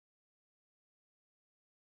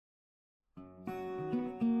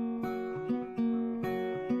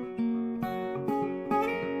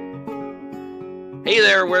Hey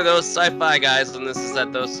there, we're those sci-fi guys, and this is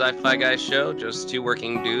that Those Sci-Fi Guys show. Just two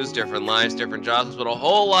working dudes, different lives, different jobs, but a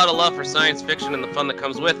whole lot of love for science fiction and the fun that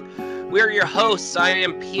comes with. We're your hosts. I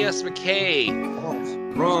am P.S. McKay. False.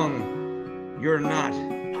 Wrong. You're not.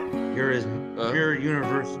 You're his mirror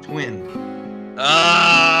universe twin.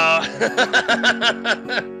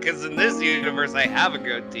 Because in this universe I have a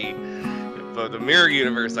goatee, but the mirror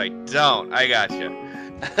universe I don't. I gotcha.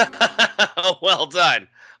 Well done.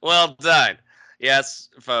 Well done. Yes,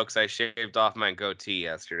 folks, I shaved off my goatee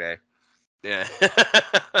yesterday. Yeah.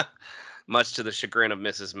 Much to the chagrin of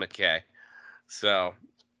Mrs. McKay. So.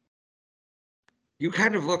 You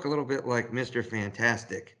kind of look a little bit like Mr.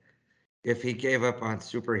 Fantastic if he gave up on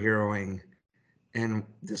superheroing and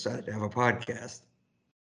decided to have a podcast.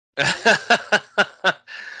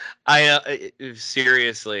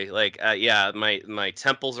 Seriously, like, yeah, my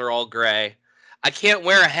temples are all gray. I can't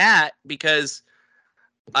wear a hat because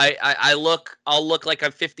I'll look like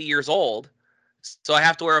I'm 50 years old, so I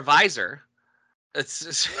have to wear a visor. It's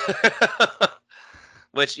just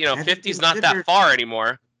which 50's not that far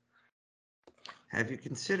anymore. Have you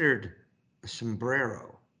considered a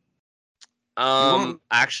sombrero?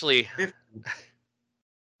 Actually, 50,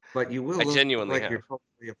 but you will look like you're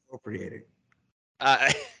totally appropriating.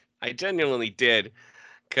 I genuinely did,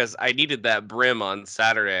 because I needed that brim on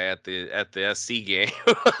Saturday at the SC game.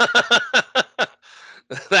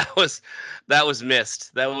 That was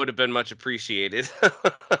missed. That would have been much appreciated.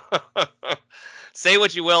 Say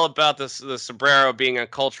what you will about the sombrero being a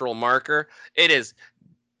cultural marker. It is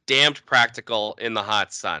damned practical in the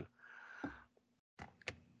hot sun.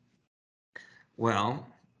 Well,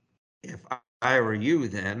 if I were you,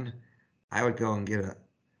 then I would go and get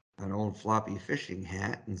an old floppy fishing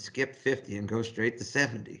hat and skip 50 and go straight to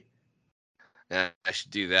 70. Yeah, I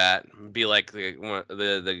should do that. Be like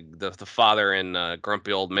the father in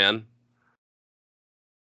Grumpy Old Men.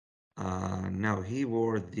 No, he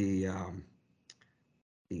wore the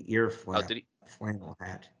ear flap flannel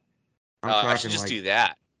hat. I should just do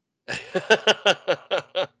that.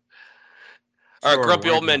 Or Sure, Grumpy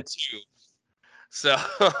Old Men 2. So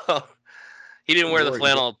he didn't wear the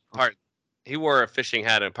flannel part. He wore a fishing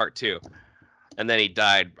hat in part 2, and then he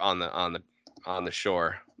died on the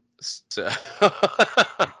shore. So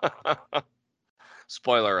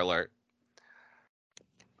spoiler alert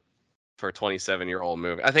for a 27-year-old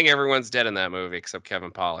movie. I think everyone's dead in that movie except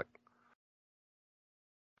Kevin Pollak.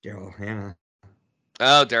 Daryl Hannah.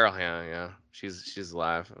 Oh, Daryl Hannah, yeah. She's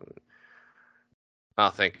alive.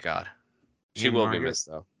 Oh, thank God. She will be missed,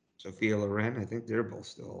 though. Sophia Loren, I think they're both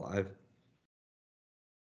still alive.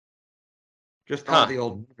 Just all the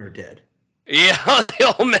old men are dead. Yeah,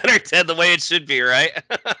 the old men are dead the way it should be, right?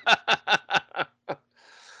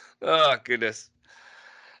 Oh, goodness.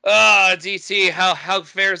 Oh, DT, how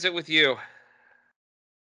fares it with you?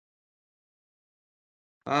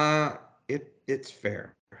 It's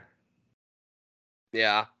fair.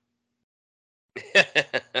 Yeah.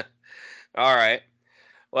 All right.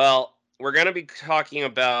 Well, we're going to be talking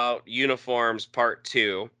about uniforms part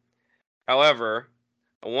 2. However,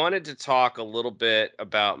 I wanted to talk a little bit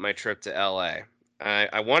about my trip to LA.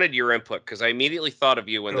 I wanted your input because I immediately thought of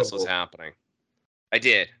you when this was happening. I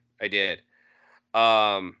did.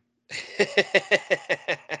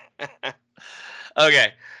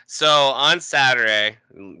 Okay. So on Saturday,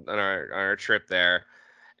 on our trip there,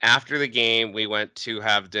 after the game, we went to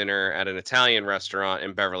have dinner at an Italian restaurant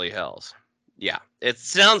in Beverly Hills. Yeah, it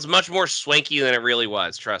sounds much more swanky than it really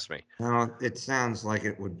was. Trust me. No, it sounds like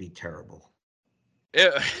it would be terrible.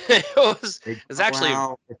 It was actually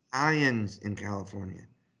Italians in California.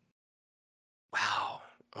 Wow.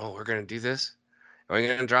 Oh, we're gonna do this. Are we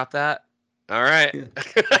gonna drop that? All right.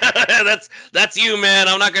 Yeah. That's you, man.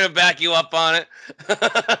 I'm not gonna back you up on it.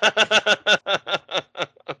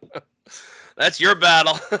 That's your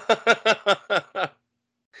battle.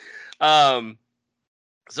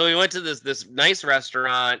 So we went to this nice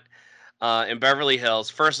restaurant in Beverly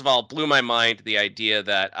Hills. First of all, blew my mind the idea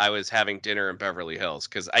that I was having dinner in Beverly Hills,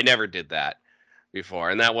 because I never did that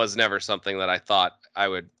before, and that was never something that I thought I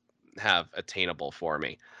would have attainable for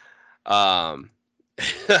me.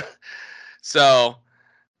 So,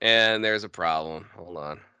 and there's a problem. Hold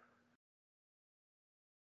on.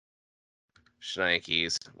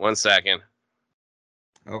 Shnikes. 1 second.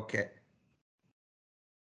 Okay.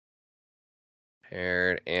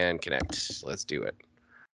 Paired and connect. Let's do it.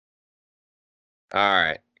 All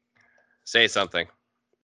right. Say something.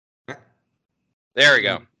 There we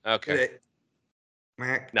go. Okay.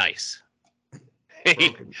 Nice.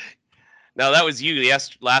 No, that was you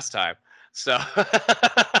last time. So,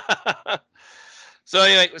 so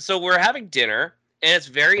anyway, so we're having dinner, and it's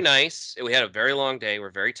very nice. We had a very long day. We're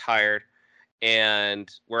very tired,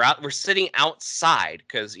 and we're sitting outside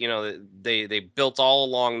because they built all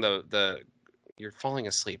along the. You're falling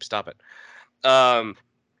asleep. Stop it.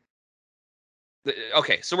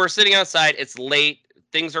 Okay, so we're sitting outside. It's late.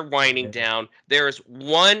 Things are winding down. There's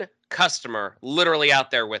one customer literally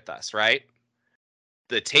out there with us, right?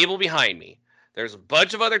 The table behind me. There's a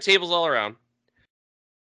bunch of other tables all around.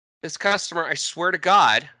 This customer, I swear to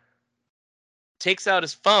God, takes out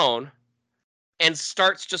his phone and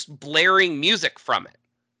starts just blaring music from it.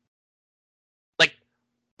 Like,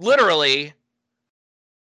 literally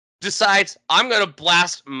decides, I'm going to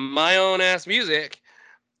blast my own ass music.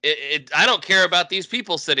 I don't care about these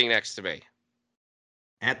people sitting next to me.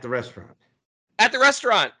 At the restaurant. At the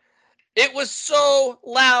restaurant. It was so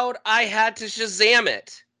loud, I had to Shazam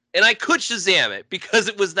it. And I could Shazam it because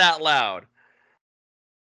it was that loud.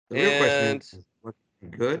 The real question is, was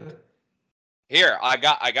it good? Here, I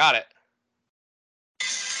got it.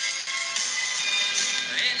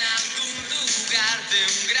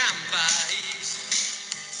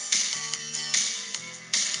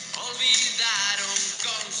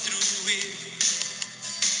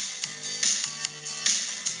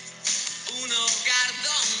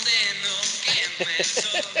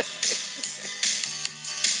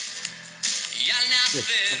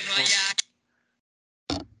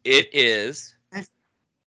 It is.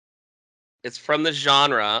 It's from the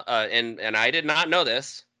genre, and I did not know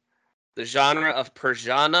this. The genre of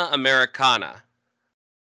Persiana Americana.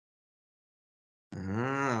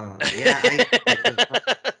 Oh, yeah.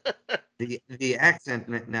 The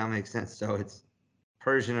accent now makes sense. So it's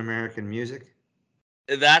Persian American music.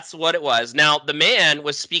 That's what it was. Now the man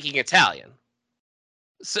was speaking Italian,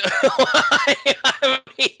 so I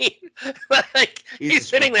mean, like he's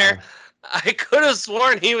sitting there. I could have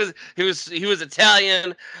sworn he was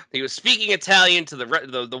Italian. He was speaking Italian to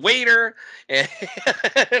the waiter, and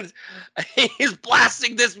he's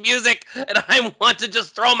blasting this music, and I want to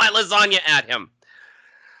just throw my lasagna at him.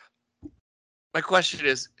 My question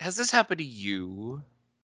is, has this happened to you?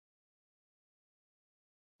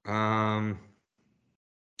 Have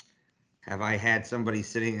I had somebody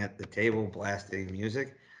sitting at the table blasting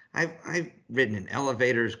music? I've ridden in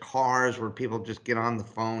elevators, cars where people just get on the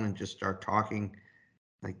phone and just start talking.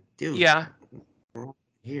 Like, dude, yeah, we're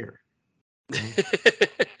here.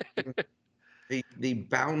 The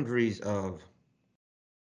boundaries of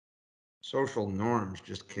social norms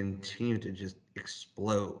just continue to just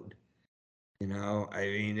explode. I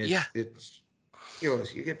mean, it's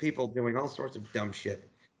ridiculous. You get people doing all sorts of dumb shit.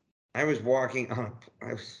 I was walking on.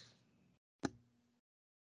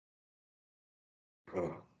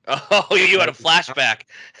 Oh, you had a flashback.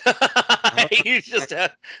 You just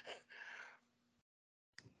had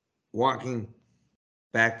walking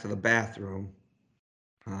back to the bathroom.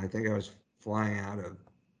 I think I was flying out of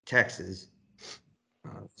Texas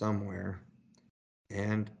somewhere,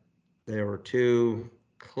 and there were two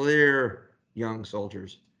clear young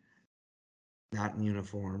soldiers, not in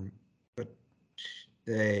uniform, but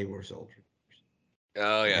they were soldiers.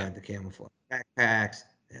 Oh yeah. They had the camouflage backpacks.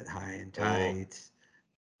 They had high and tights.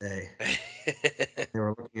 They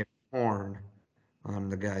were looking at porn on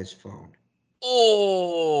the guy's phone.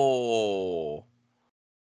 Oh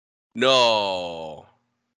no,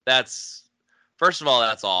 that's first of all,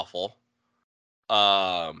 that's awful.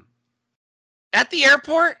 At the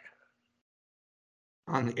airport,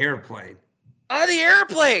 on the airplane. On the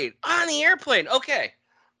airplane. Okay,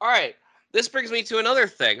 all right. This brings me to another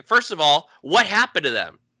thing. First of all, what happened to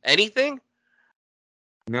them? Anything?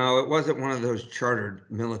 No, it wasn't one of those chartered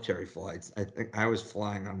military flights. I think I was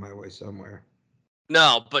flying on my way somewhere.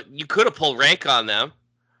 No, but you could have pulled rank on them,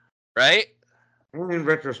 right? Well, in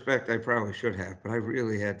retrospect, I probably should have, but I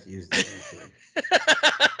really had to use the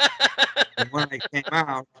And when I came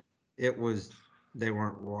out, they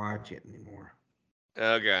weren't watching anymore.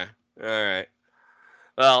 Okay. All right.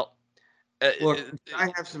 Well, look,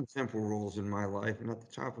 I have some simple rules in my life, and at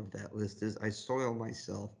the top of that list is I soil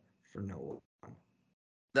myself for no one.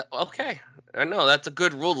 Okay, I know that's a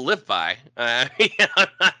good rule to live by. I'm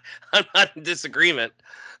not in disagreement.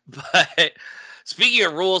 But speaking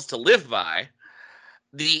of rules to live by,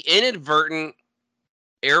 the inadvertent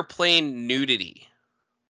airplane nudity.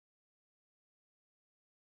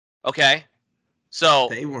 Okay, so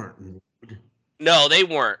they weren't nude. No, they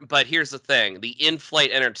weren't. But here's the thing: the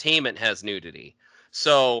in-flight entertainment has nudity.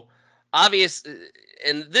 So obvious,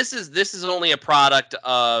 and this is only a product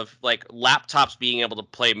of like laptops being able to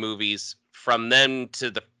play movies from then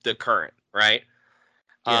to the current, right?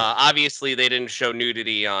 Yeah. Obviously, they didn't show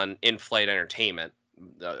nudity on in-flight entertainment,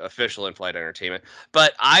 the official in-flight entertainment.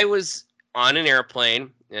 But I was on an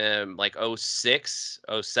airplane, like 06,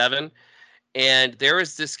 07, and there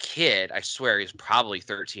was this kid, I swear he was probably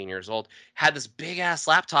 13 years old, had this big ass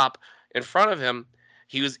laptop in front of him.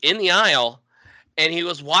 He was in the aisle and he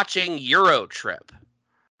was watching Euro Trip.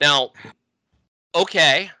 Now,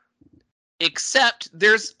 okay, except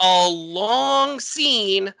there's a long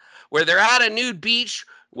scene where they're at a nude beach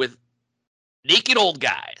with naked old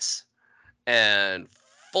guys and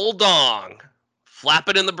full dong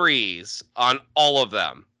flapping in the breeze on all of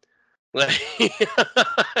them. Like,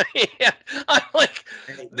 yeah, I'm like,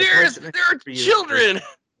 Hey, the there question I are have for you is, children.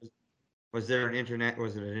 was there an internet?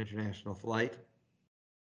 Was it an international flight?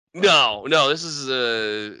 No, no, this is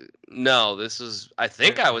no, this is. I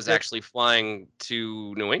think I was Domestic? actually flying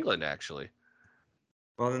to New England. Actually,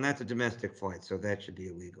 Well, then that's a domestic flight, so that should be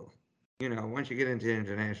illegal. Once you get into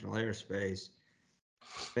international airspace,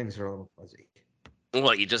 things are a little fuzzy.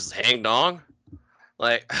 what you just hang dong?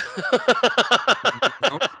 Like,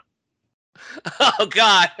 No, oh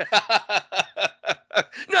God,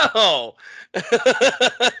 no,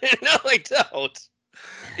 no, I don't.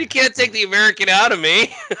 You can't take the American out of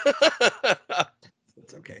me.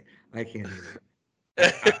 it's okay. I can't either.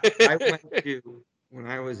 I went to when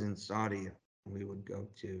I was in Saudi. We would go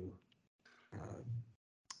to uh,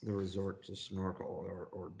 the resort to snorkel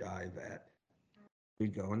or dive at.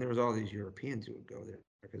 We'd go, and there was all these Europeans who would go there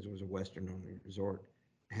because it was a Western-only resort,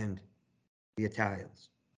 and the Italians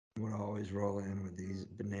would always roll in with these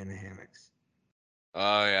banana hammocks.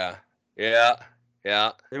 Oh yeah, yeah,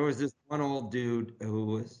 yeah. There was this one old dude who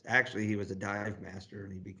was actually he was a dive master,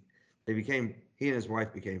 and he and his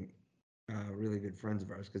wife became really good friends of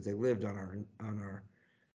ours because they lived on our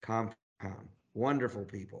compound. Wonderful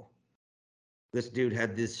people. This dude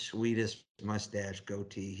had this sweetest mustache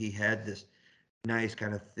goatee. He had this nice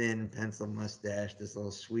kind of thin pencil mustache, this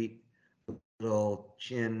little sweet little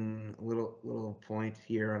chin, little point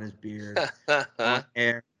here on his beard, long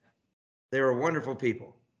hair. They were wonderful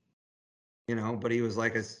people, but he was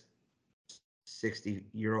like a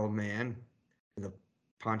 60-year-old man with a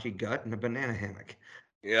paunchy gut and a banana hammock.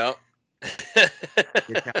 Yep.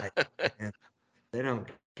 Italian, and they don't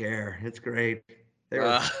care. It's great.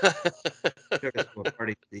 Uh, They took us to a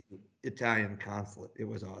party at the Italian consulate. It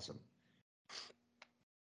was awesome.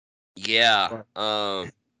 yeah.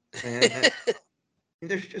 But man,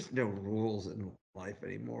 there's just no rules in life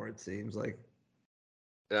anymore. It seems like.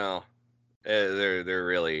 No, there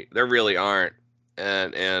really aren't.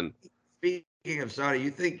 And Speaking of Saudi,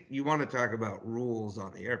 you think you want to talk about rules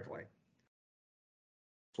on the airplane?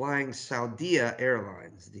 Flying Saudia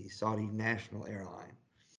Airlines, the Saudi national airline,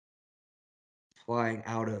 flying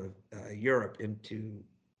out of Europe into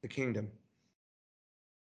the kingdom.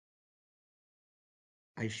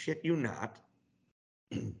 I shit you not.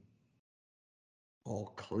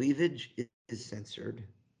 All cleavage is censored.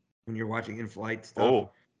 When you're watching in-flight stuff oh,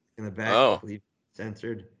 in the back, oh, cleavage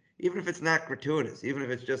censored. Even if it's not gratuitous, even if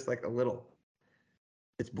it's just like a little,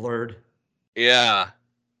 it's blurred. yeah.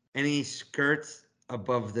 Any skirts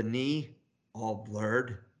above the knee, all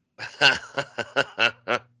blurred.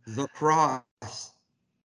 The cross,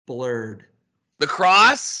 blurred. The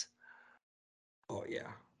cross? Oh yeah.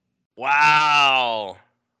 Wow. Any sort of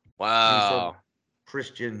Wow.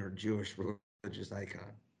 Christian or Jewish religious icon.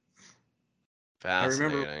 I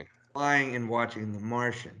remember Fascinating. flying and watching The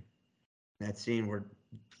Martian. That scene where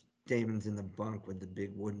Damon's in the bunk with the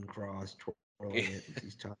big wooden cross twirling it, and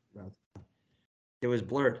he's talking about. It was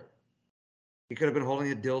blurred. He could have been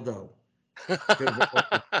holding a dildo. He could have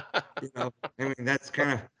been holding, I mean, that's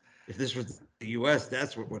kind of if this was the U.S.,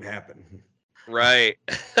 that's what would happen. Right.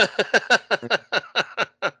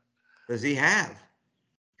 Does he have?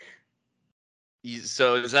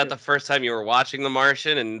 So is that the first time you were watching The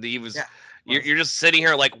Martian, and he was Yeah. you're just sitting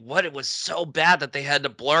here like, what? It was so bad that they had to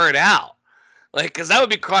blur it out, like, because that would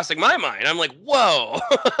be crossing my mind. I'm like, whoa.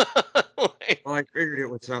 Like, Well, I figured it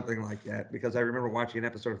was something like that because I remember watching an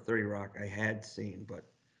episode of 30 Rock I had seen, but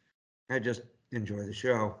I just enjoy the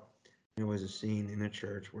show. There was a scene in a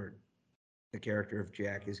church where the character of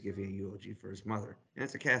Jack is giving a eulogy for his mother. And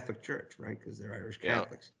it's a Catholic church, right? Because they're Irish yeah.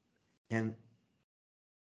 Catholics. And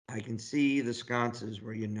I can see the sconces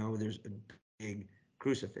where there's a big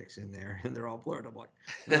crucifix in there and they're all blurred. I'm like,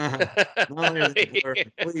 not only are they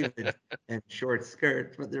blurring the cleavage and short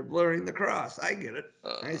skirts, but they're blurring the cross. I get it.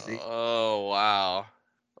 I see. Oh wow,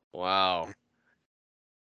 wow.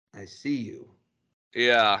 I see you.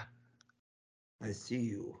 Yeah. I see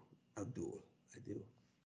you, Abdul. I do.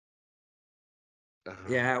 Uh,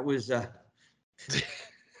 Yeah, it was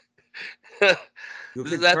you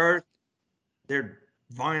could that curse their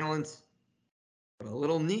violence, but a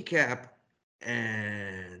little kneecap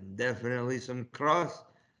and definitely some cross.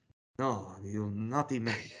 No, you naughty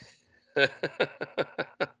man.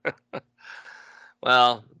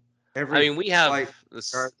 Well, I Every mean, we have flight this.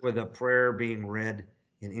 starts with a prayer being read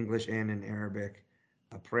in English and in Arabic,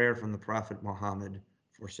 a prayer from the Prophet Muhammad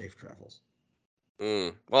for safe travels.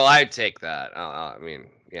 Well, I'd take that. I mean,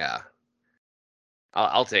 yeah,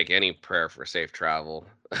 I'll take any prayer for safe travel.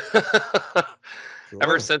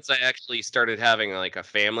 Ever Sure. since I actually started having like a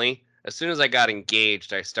family, as soon as I got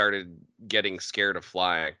engaged, I started getting scared of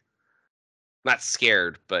flying. Not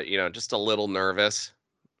scared, but just a little nervous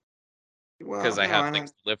because Well, I no, have and I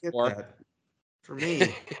things to live get for. that. For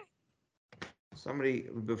me, somebody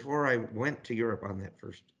before I went to Europe on that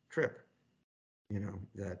first trip,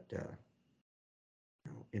 that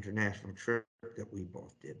international trip that we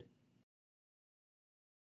both did,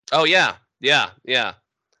 Oh yeah, yeah, yeah.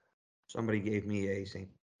 somebody gave me a St.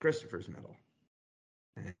 Christopher's medal,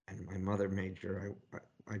 and my mother made sure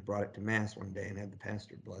I brought it to mass one day and had the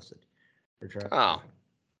pastor bless it for Oh, traveling.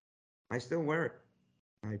 I still wear it.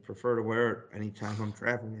 I prefer to wear it anytime I'm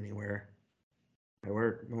traveling anywhere. I wear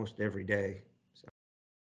it most every day. So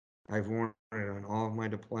I've worn it on all of my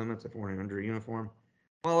deployments. I've worn it under uniform.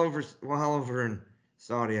 While over in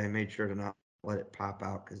Saudi, I made sure to not let it pop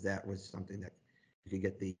out because that was something that you could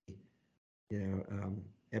get the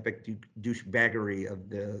epic douchebaggery of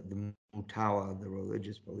the Mutawa, the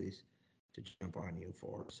religious police, to jump on you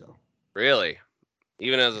for. So, really?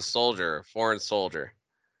 Even as a soldier, a foreign soldier.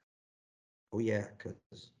 oh yeah, because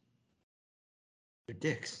they're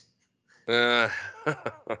dicks. Uh,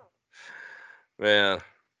 man,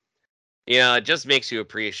 yeah, it just makes you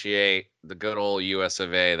appreciate the good old US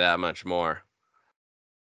of A that much more.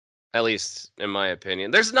 At least in my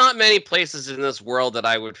opinion. There's not many places in this world that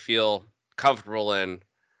I would feel comfortable in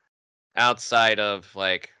outside of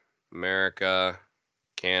like America,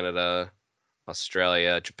 Canada,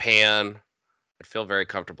 Australia, Japan. I'd feel very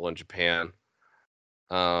comfortable in Japan.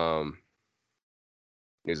 Um,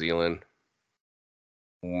 New Zealand,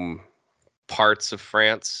 mm, parts of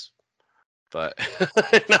France, but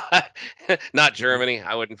not, not You Germany.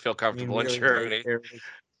 I wouldn't feel mean comfortable in really white Germany. areas?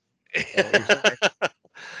 Is that what you're saying?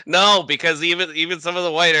 No, because even some of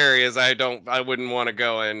the white areas I wouldn't want to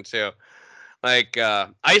go into. Like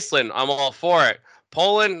Iceland, I'm all for it.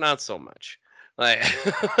 Poland, not so much. Like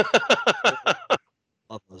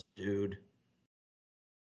Love us, dude.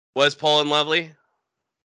 was Poland lovely?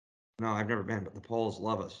 No, I've never been, but the Poles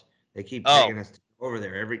love us. They keep Oh, begging us to go over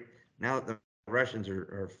there. Now that the Russians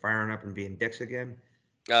are firing up and being dicks again,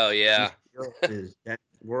 oh yeah. Eastern Europe is that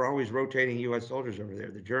we're always rotating U.S. soldiers over there.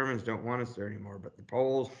 The Germans don't want us there anymore, but the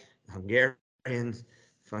Poles, the Hungarians,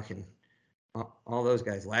 fucking all those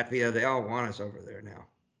guys, Latvia, they all want us over there now.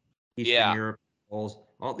 Eastern Yeah. Europe, Poles,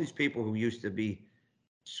 all these people who used to be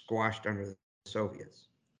squashed under the Soviets.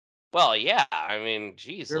 Well, yeah. I mean,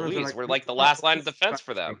 geez, Germans are Louise, like, we're no, like the last line of it's defense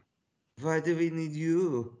for fine. them. Why do we need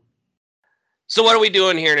you? So what are we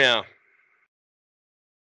doing here now?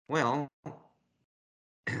 Well,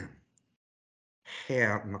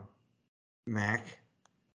 Herr Mac,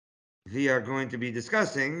 we are going to be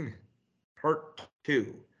discussing part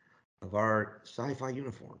two of our sci-fi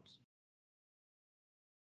uniforms.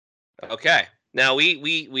 Okay. Now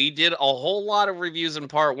we did a whole lot of reviews in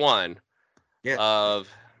part one Yes, of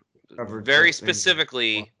covered very such things as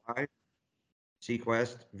specifically.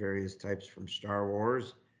 Sequest, various types from Star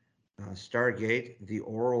Wars, Stargate, the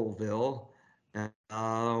Orville. Am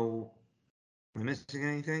I missing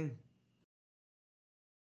anything?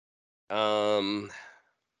 um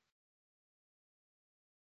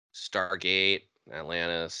Stargate,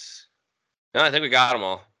 Atlantis. No, I think we got them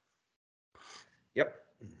all. Yep.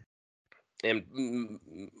 And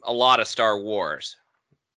a lot of Star Wars.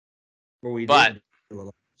 Well, we But did do a lot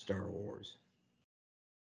of Star Wars.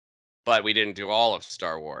 we didn't do all of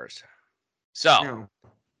Star Wars. So, Now,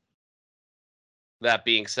 that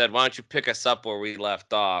being said, why don't you pick us up where we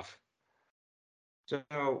left off?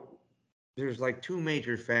 so there's like two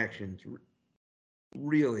major factions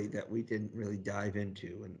really that we didn't really dive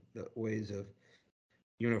into in the ways of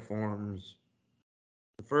uniforms.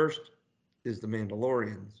 The first is the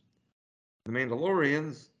Mandalorians. The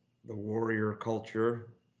Mandalorians, the warrior culture,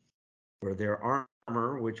 where their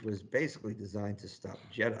armor, which was basically designed to stop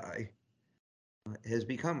Jedi, has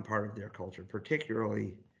become part of their culture,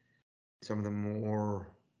 particularly some of the more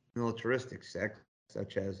militaristic sects,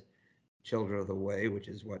 such as Children of the Way, which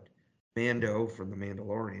is what Mando from The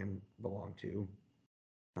Mandalorian belonged to.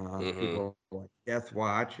 Mm-hmm. People like Death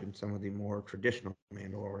Watch and some of the more traditional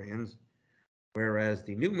Mandalorians, whereas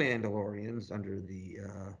the new Mandalorians under the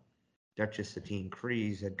Duchess Satine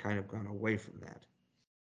Kryze had kind of gone away from that.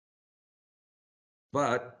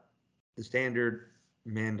 But the standard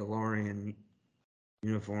Mandalorian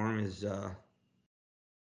uniform is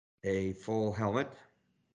a full helmet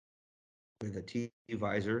with a T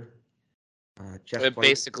visor, chest It plate,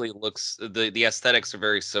 basically looks the aesthetics are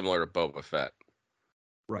very similar to Boba Fett.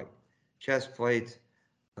 right, chest plate,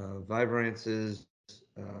 vibrances,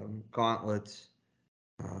 gauntlets,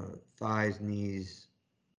 thighs, knees,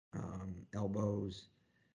 elbows,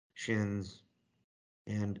 shins,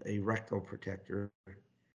 and a rectal protector,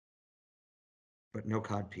 but no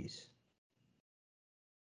codpiece.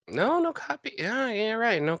 No copy. Yeah,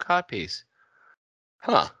 right. No copies.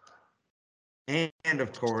 Huh. And of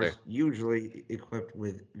Interesting. course, usually equipped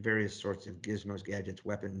with various sorts of gizmos, gadgets,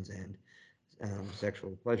 weapons, and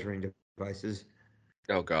sexual pleasuring devices.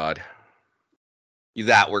 Oh God.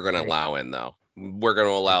 That we're gonna Hey, allow in though. We're gonna hey,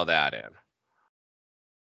 allow that in.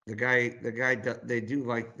 they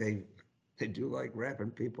do like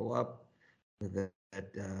wrapping people up with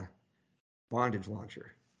that bondage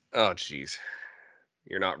launcher. Oh jeez.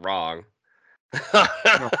 You're not wrong.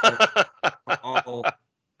 No, all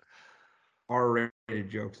R-rated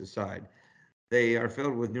jokes aside, they are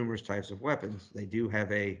filled with numerous types of weapons. They do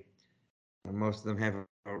have most of them have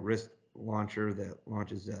a wrist launcher that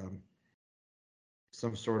launches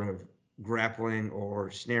some sort of grappling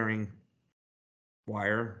or snaring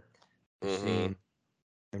wire. I've Mm-hmm. seen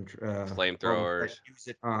them, Boba Fett Flamethrowers. use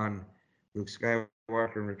it on Luke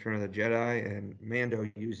Skywalker in Return of the Jedi, and Mando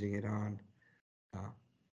using it on uh,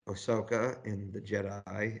 Ahsoka in the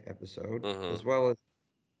Jedi episode, Mm-hmm. as well as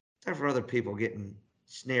several other people getting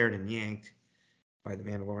snared and yanked by the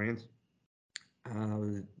Mandalorians.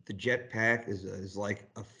 The jetpack is like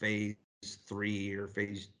a phase 3 or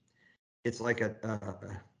phase. It's like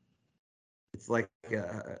it's like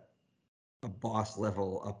a boss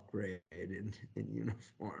level upgrade in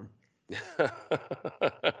uniform.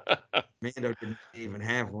 Mando didn't even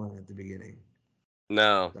have one at the beginning.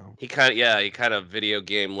 No. So He kind of video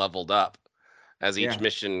game leveled up as each yeah,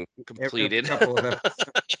 mission every completed. couple of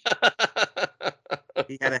episodes,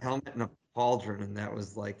 he had a helmet and a pauldron, and that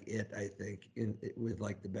was like it. I think with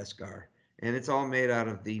like the Beskar, and it's all made out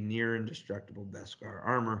of the near indestructible Beskar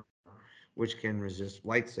armor, which can resist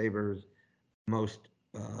lightsabers, most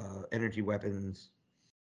energy weapons,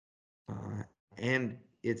 and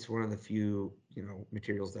it's one of the few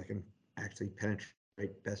materials that can actually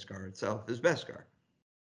penetrate Beskar itself is Beskar.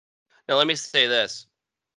 Now let me say this.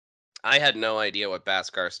 I had no idea what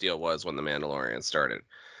Beskar Steel was when The Mandalorian started.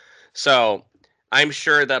 So I'm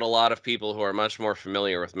sure that a lot of people who are much more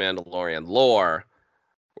familiar with Mandalorian lore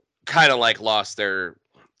kind of like lost their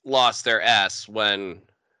s when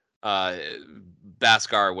uh,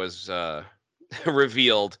 Beskar was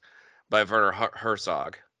revealed by Werner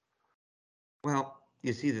Herzog. Well,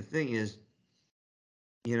 you see, the thing is,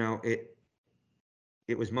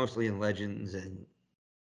 it was mostly in legends and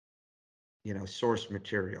source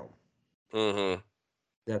material Mm-hmm.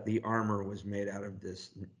 that the armor was made out of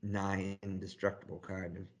this nigh indestructible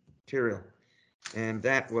kind of material, and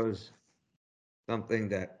that was something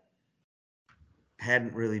that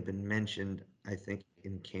hadn't really been mentioned, I think,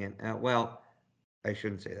 in can. Well, I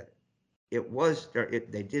shouldn't say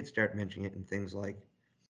that. They did start mentioning it in things like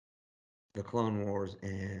the Clone Wars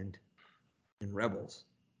and in Rebels.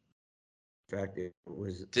 In fact, it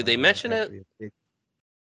was Did they mention it? actually a big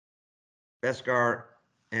Beskar,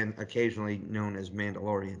 and occasionally known as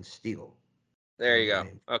Mandalorian Steel. That There was you the go.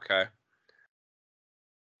 name. Okay.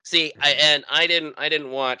 See, I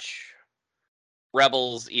didn't watch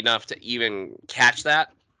Rebels enough to even catch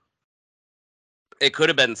that. It could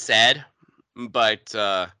have been said, but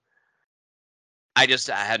I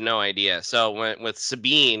had no idea. So when with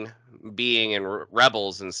Sabine being in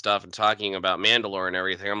Rebels and stuff and talking about Mandalore and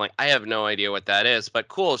everything, I'm like, I have no idea what that is, but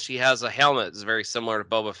cool. She has a helmet that's very similar to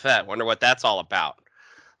Boba Fett. Wonder what that's all about.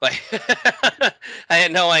 Like, I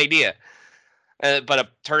had no idea. But it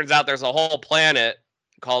turns out there's a whole planet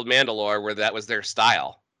called Mandalore where that was their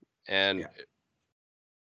style. And Yeah,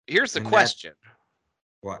 here's the and that question: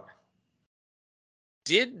 what?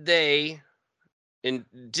 Did they and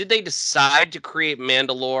did they decide to create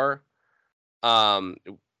Mandalore um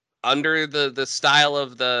under the style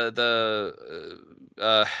of the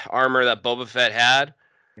armor that Boba Fett had?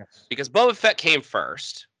 Yes. Because Boba Fett came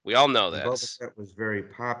first. We all know And Boba this. Fett was very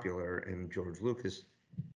popular, and George Lucas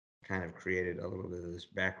kind of created a little bit of this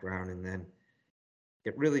background, and then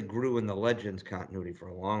it really grew in the Legends continuity for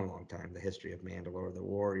a long, long time. The history of Mandalore, the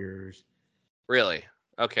Warriors, Really?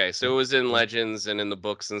 Okay, so the, it was in the, Legends and in the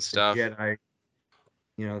books and the stuff. Jedi,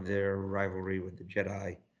 their rivalry with the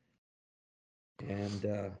Jedi,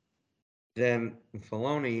 and Then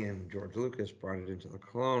Filoni and George Lucas brought it into the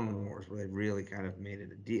Clone Wars, where they really kind of made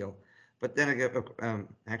it a deal. But then again,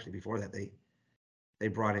 actually before that, they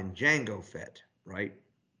brought in Jango Fett, right?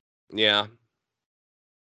 Yeah.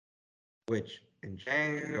 Which in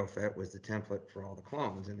Jango Fett was the template for all the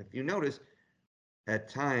clones. And if you notice, at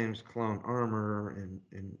times clone armor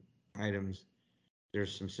and items,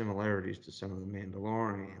 there's some similarities to some of the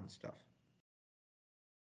Mandalorian stuff,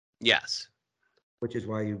 Yes. which is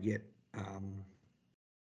why you get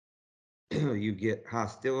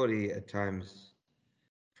hostility at times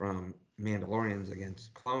from Mandalorians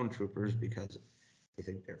against clone troopers because they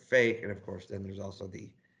think they're fake, and of course, then there's also the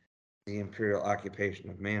Imperial occupation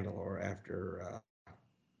of Mandalore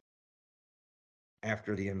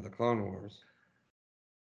after the end of the Clone Wars.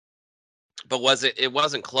 But it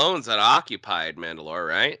wasn't clones that occupied Mandalore,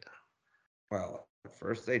 right? Well, at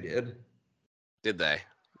first they did. Did they?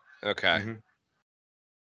 Okay.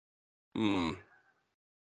 Mm-hmm. Hmm.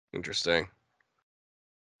 Interesting.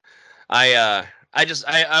 I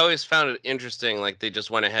always found it interesting, like they just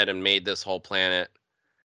went ahead and made this whole planet.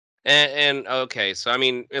 And okay, so I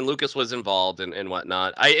mean, and Lucas was involved and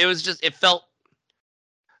whatnot. It was just it felt,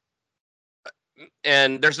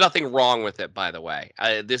 and there's nothing wrong with it, by the way.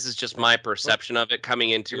 This is just my perception of it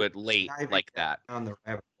coming into You're it late diving like that. down the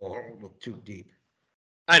rabbit hole a little too deep.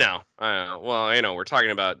 I know. Well, I know we're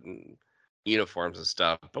talking about uniforms and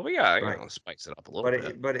stuff, but we got Right. spice it up a little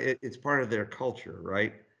But bit. it's part of their culture,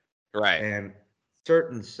 right? Right. And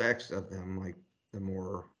certain sects of them, like the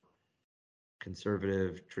more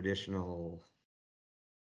conservative, traditional,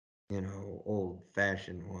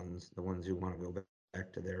 old-fashioned ones, the ones who want to go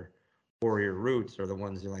back to their warrior roots, are the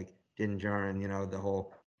ones who like Din Djarin, the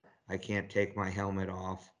whole "I can't take my helmet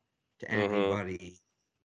off to Mm-hmm. anybody.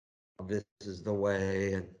 This is the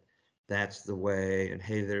way, and that's the way, and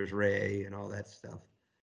hey, there's Rey, and all that stuff."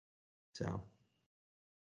 So,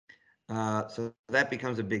 so that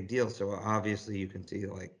becomes a big deal. So obviously, you can see,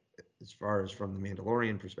 like, as far as from the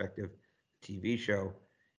Mandalorian perspective, TV show,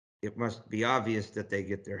 it must be obvious that they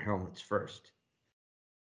get their helmets first,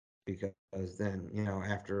 because then,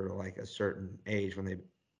 after like a certain age, when they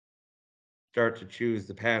start to choose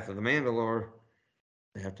the path of the Mandalore,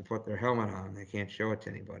 they have to put their helmet on. They can't show it to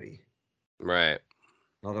anybody. Right.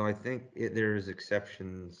 Although I think there's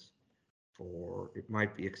exceptions it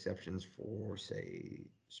might be exceptions for, say,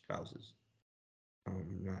 spouses.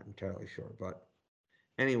 I'm not entirely sure, but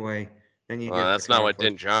anyway, then you Well, get the that's not what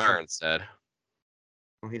conflict. Din Djarin said.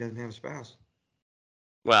 Well, he doesn't have a spouse.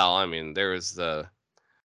 Well, I mean, there was that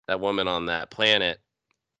woman on that planet.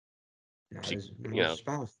 Not She, his, not you his know,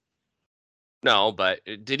 spouse. no, but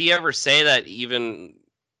did he ever say that even?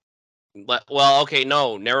 Well, okay,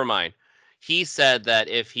 no, never mind. He said that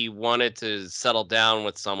if he wanted to settle down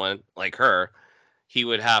with someone like her, he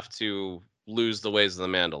would have to lose the ways of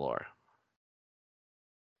the Mandalore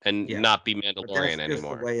and Yeah, not be but that's Mandalorian just the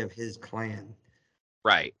anymore. way of his clan,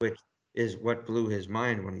 Right. which is what blew his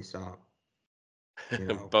mind when he saw, you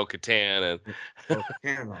know, Bo-Katan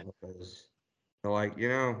Bo-Katan, because they're like,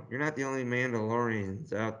 you're not the only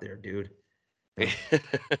Mandalorians out there, dude. You and know,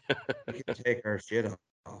 we can take our shit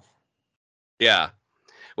off. yeah,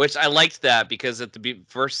 which I liked that because at the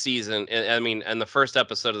first season, I mean, and the first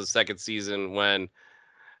episode of the second season, when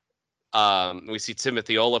we see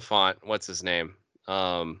Timothy Oliphant, what's his name?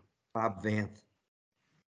 Um, Bob Vanth.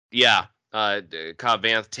 yeah, Cobb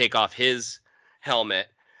Vanth take off his helmet.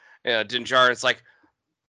 Din Djarin's like,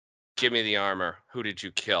 "Give me the armor. Who did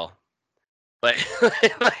you kill?" Like,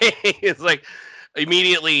 it's like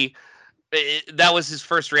immediately. That was his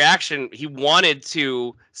first reaction. He wanted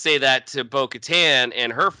to say that to Bo-Katan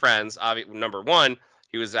and her friends. Number one,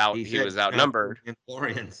 he was He said, was "You're not the outnumbered.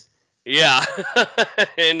 Mandalorians." Yeah.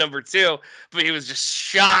 And number two, but he was just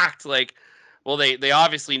shocked. Like, well, they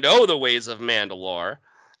obviously know the ways of Mandalore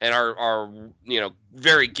and are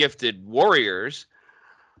very gifted warriors.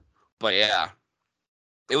 But yeah,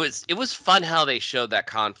 it was fun how they showed that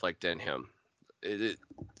conflict in him.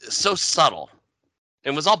 So subtle. It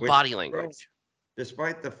was all Which, body language.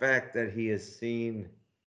 despite the fact that he has seen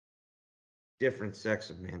different sects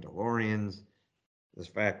of Mandalorians, the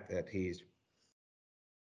fact that he's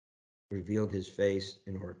revealed his face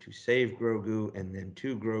in order to save Grogu and then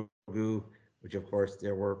to Grogu, which of course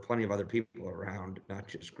there were plenty of other people around, not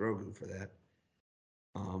just Grogu for that.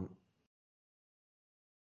 Um,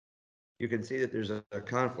 you can see that there's a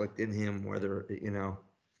conflict in him, whether,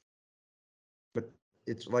 but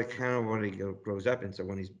it's like kind of what he grows up in. So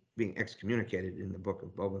when he's being excommunicated in the book of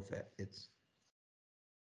Boba Fett, it's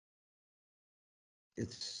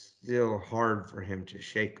still hard for him to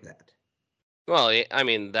shake that. Well, I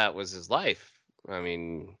mean, that was his life. I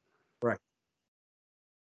mean, Right.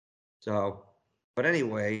 So, but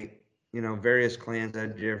anyway, various clans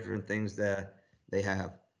have different things that they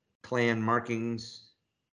have clan markings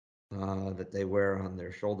that they wear on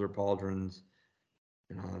their shoulder pauldrons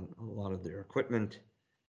and on a lot of their equipment.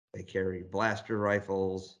 They carry blaster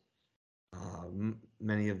rifles.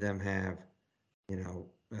 Many of them have,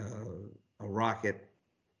 a rocket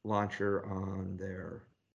launcher on their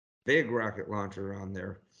big rocket launcher on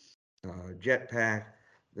their jetpack.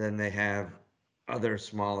 Then they have other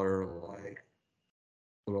smaller, like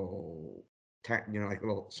little, like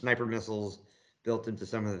little sniper missiles built into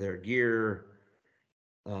some of their gear.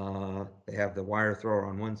 They have the wire thrower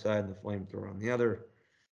on one side and the flamethrower on the other.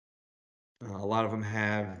 A lot of them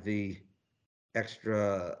have the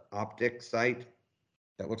extra optic sight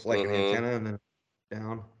that looks like an Mm-hmm. antenna and then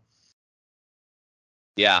down.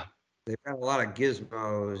 Yeah. They've got a lot of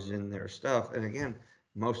gizmos in their stuff, and again,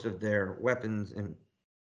 most of their weapons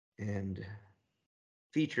and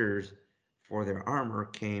features for their armor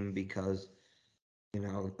came because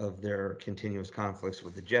of their continuous conflicts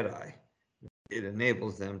with the Jedi. It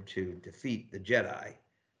enables them to defeat the Jedi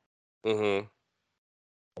Mm-hmm.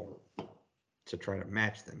 to try to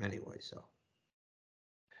match them anyway. So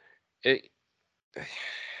It,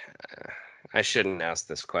 I shouldn't ask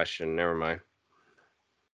this question. Never mind.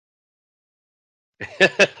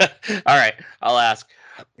 All right, I'll ask.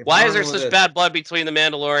 if Why is on there with such a, bad blood between the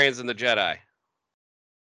Mandalorians and the Jedi?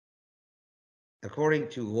 according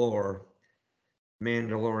to lore,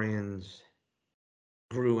 Mandalorians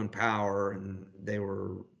grew in power and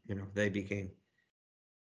they became,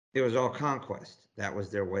 it was all conquest. That was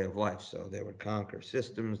their way of life. So they would conquer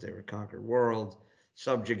systems, they would conquer worlds,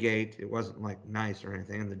 subjugate. It wasn't like nice or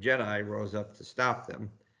anything. And the Jedi rose up to stop them.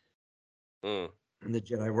 Mm, And the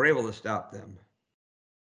Jedi were able to stop them.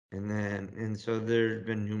 And so there's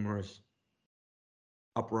been numerous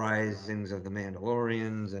uprisings of the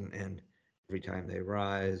Mandalorians, and every time they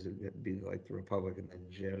rise, it'd be like the Republic and the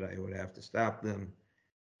Jedi would have to stop them.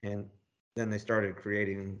 And then they started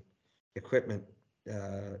creating equipment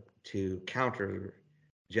to counter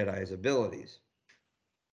Jedi's abilities.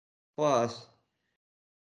 Plus,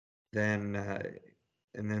 then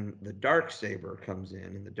and then the dark saber comes in,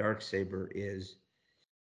 and the dark saber is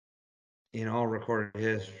in all recorded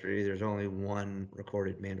history. There's only one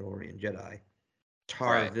recorded Mandalorian Jedi,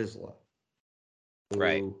 Tar right, Vizsla,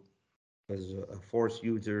 right. who was a Force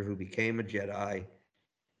user who became a Jedi,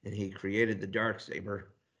 and he created the dark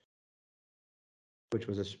saber, which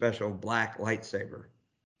was a special black lightsaber,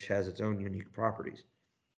 which has its own unique properties.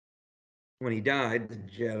 When he died, the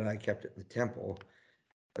Jedi kept it in the temple,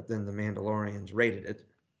 but then the Mandalorians raided it,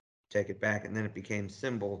 take it back, and then it became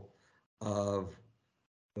symbol of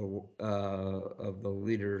the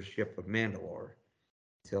leadership of Mandalore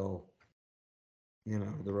until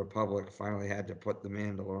the Republic finally had to put the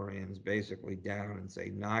Mandalorians basically down and say,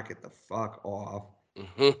 knock it the fuck off,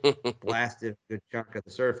 blasted a good chunk of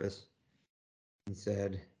the surface, and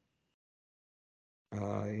said,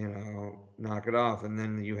 knock it off. And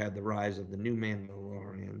then you had the rise of the new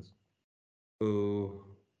Mandalorians who,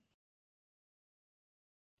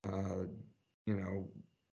 uh, you know,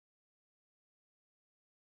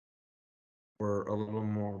 were a little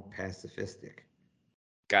more pacifistic.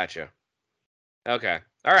 Gotcha. Okay.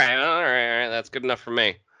 All right. All right. All right. That's good enough for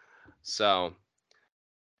me. So,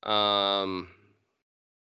 um,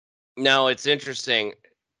 now it's interesting.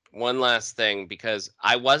 One last thing, because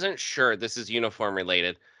I wasn't sure this is uniform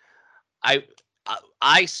related. I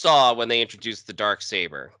I saw when they introduced the dark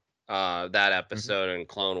saber, that Mhm. episode in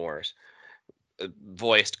Clone Wars,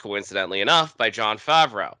 voiced coincidentally enough by Jon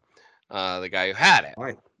Favreau, the guy who had it.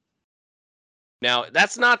 Right. Now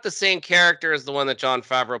that's not the same character as the one that Jon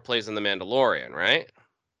Favreau plays in The Mandalorian, right?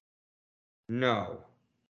 No.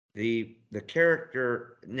 The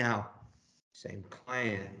character now, same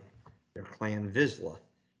clan. They're Clan Vizsla.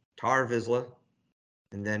 Tar Vizsla,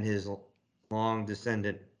 and then his long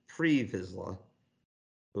descendant Pre Vizsla,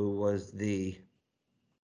 who was the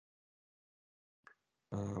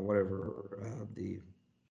the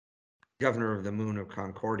governor of the moon of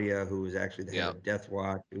Concordia, who was actually the head Yep. of Death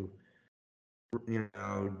Watch, who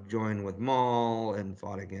joined with Maul and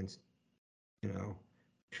fought against you know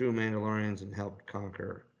true Mandalorians and helped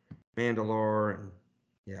conquer Mandalore and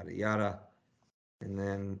yada yada. And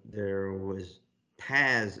then there was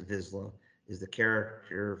Paz Vizsla, is the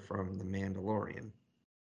character from The Mandalorian,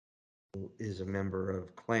 who is a member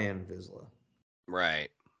of Clan Vizsla.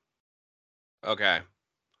 Right. Okay.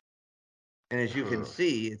 And as you can Huh.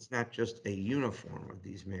 see, it's not just a uniform of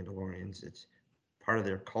these Mandalorians, it's part of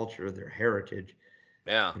their culture, their heritage.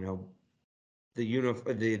 Yeah. You know,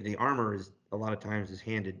 the armor is a lot of times is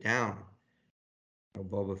handed down.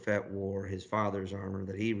 Boba Fett wore his father's armor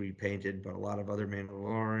that he repainted, but a lot of other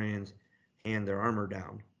Mandalorians hand their armor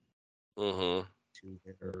down Mm-hmm.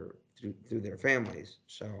 to through their families.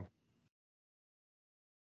 So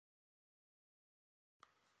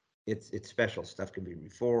it's special stuff can be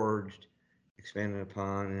reforged, expanded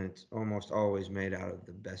upon, and it's almost always made out of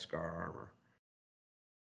the Beskar armor.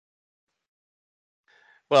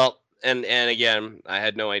 Well, and again, I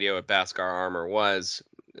had no idea what Beskar armor was,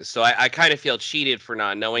 so I kind of feel cheated for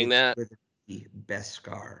not knowing It's that. with the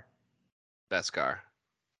Beskar. Beskar.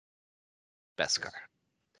 Yes.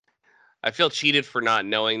 I feel cheated for not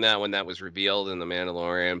knowing that when that was revealed in The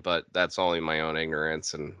Mandalorian, but that's only my own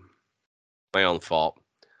ignorance and my own fault.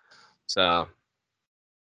 So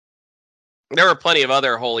there were plenty of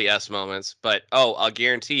other holy S moments, but I'll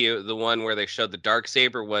guarantee you the one where they showed the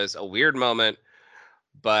Darksaber was a weird moment,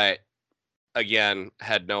 but again,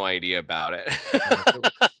 had no idea about it.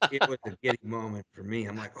 It was a giddy moment for me.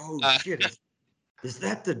 I'm like, oh Uh, shit, is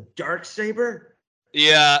that the Darksaber?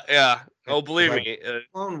 yeah. It Oh, was believe like me.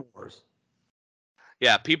 Clone Wars.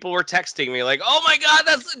 Yeah, people were texting me like, "Oh my god,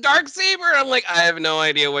 that's the Darksaber." I'm like, I have no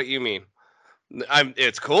idea what you mean.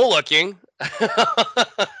 It's cool looking.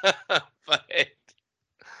 But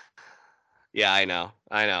yeah, I know.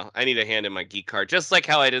 I need to hand in my geek card. Just like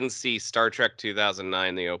how I didn't see Star Trek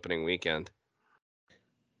 2009 the opening weekend.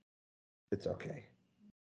 It's okay.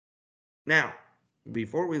 Now,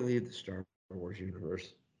 before we leave the Star Wars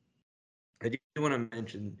universe, I do want to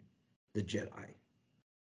mention the Jedi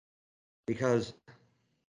because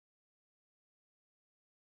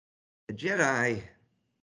the Jedi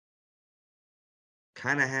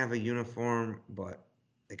kind of have a uniform, but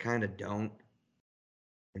they kind of don't.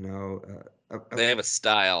 You know, They have a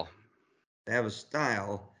style. they have a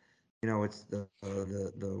style. You know, it's the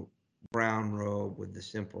brown robe with the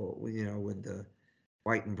simple, with the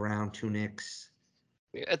white and brown tunics.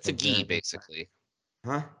 It's a But gi then, basically.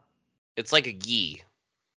 huh? It's like a gi,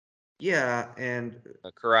 Yeah, and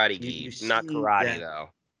a karate you gi, not see karate that. though.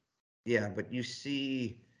 Yeah, but you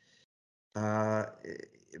see, uh,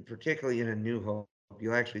 particularly in A New Hope,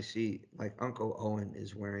 you actually see like Uncle Owen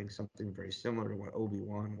is wearing something very similar to what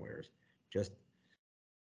Obi-Wan wears, just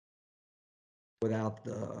without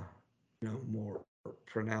the more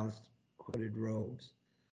pronounced hooded robes.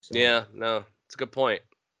 So Yeah, no, it's a good point.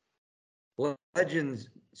 legends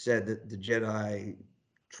said that the Jedi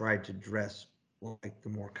tried to dress like the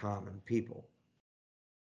more common people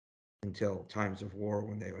until times of war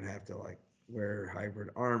when they would have to like wear hybrid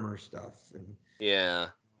armor stuff and Yeah,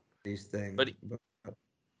 these things. but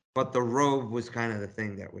But the robe was kind of the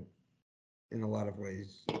thing that would, in a lot of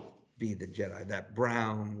ways, be the Jedi. That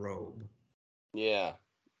brown robe. yeah,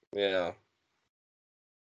 yeah.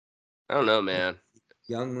 I don't know, And man.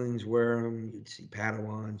 younglings wear them. You'd see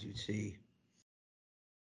Padawans. You'd see,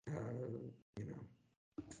 you know,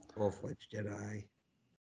 full-fledged Jedi.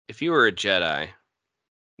 If you were a Jedi,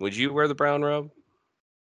 would you wear the brown robe?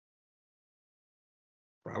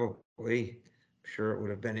 Probably. I'm sure it would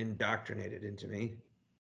have been indoctrinated into me.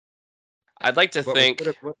 I'd like to But what's think.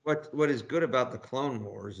 good, what is good about the Clone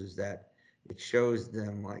Wars is that it shows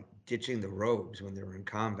them like ditching the robes when they were in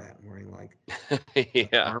combat and wearing like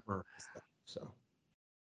Yeah, armor and stuff. So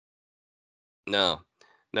no,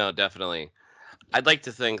 no, definitely. I'd like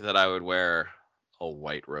to think that I would wear a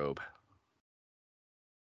white robe.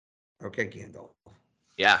 okay, Gandalf.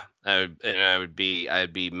 Yeah, I'd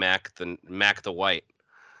be Mac the White.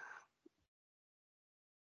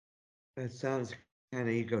 That sounds kind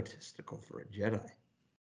of egotistical for a Jedi.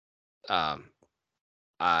 Um,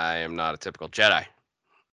 I am not a typical Jedi.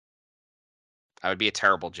 I would be a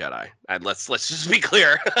terrible Jedi. Let's just be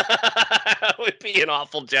clear. I would be an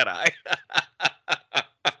awful Jedi.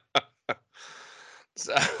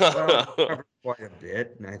 Well, we So, covered quite a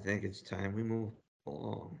bit, and I think it's time we move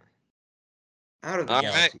along. Out of the all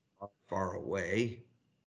right. galaxy far, far away,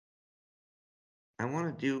 I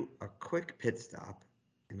want to do a quick pit stop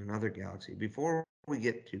in another galaxy before we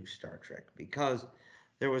get to Star Trek, because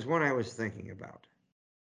there was one I was thinking about,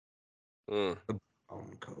 Mm. the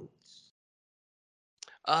brown coats.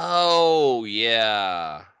 Oh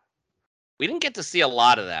yeah. We didn't get to see a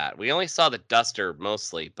lot of that. We only saw the duster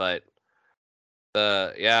mostly, but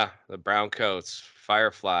the brown coats,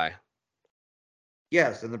 Firefly.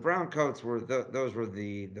 Yes, and the brown coats were those were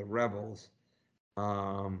the rebels,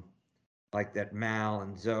 um, like that Mal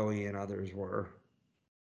and Zoe and others were.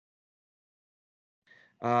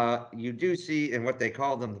 You do see, and what they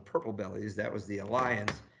called them, the purple bellies, that was the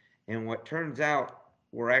Alliance. And what turns out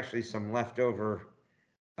were actually some leftover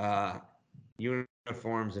uh,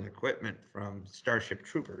 uniforms and equipment from Starship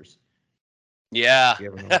Troopers. Yeah. You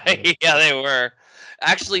ever know what that Yeah, is? they were.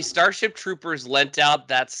 Actually, Starship Troopers lent out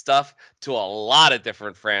that stuff to a lot of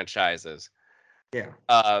different franchises. Yeah.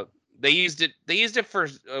 Uh, they used it for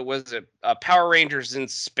was it Power Rangers in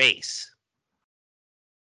space?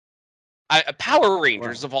 Power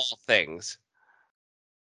Rangers Well, of all things.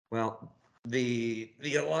 well, the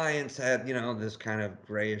Alliance had, this kind of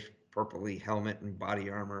grayish purpley helmet and body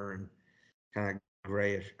armor and kind of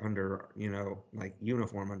grayish under, like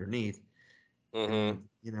uniform underneath. Mm-hmm.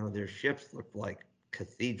 And, their ships looked like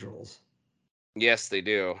cathedrals. Yes, they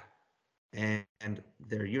do. And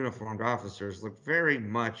their uniformed officers looked very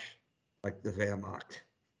much like the Wehrmacht,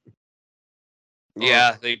 or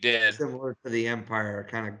Yeah, they did. similar to the Empire,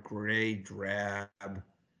 kind of gray, drab,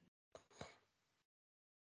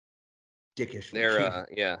 dickish They're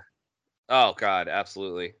looking. yeah. Oh God,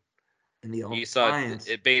 absolutely. And the You saw it, Alliance,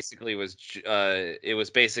 it was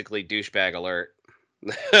basically douchebag alert.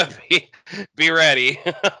 be, be ready.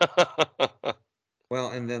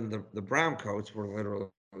 well, and then the brown coats were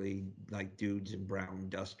literally like dudes in brown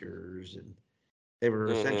dusters, and they were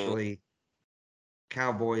Hmm. essentially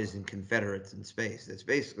cowboys and Confederates in space. That's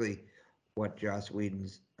basically what Joss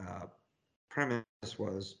Whedon's premise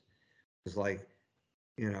was like,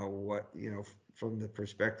 what, from the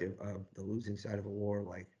perspective of the losing side of a war,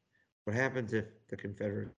 like what happens if the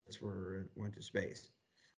Confederates went to space,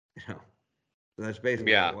 you know? So that's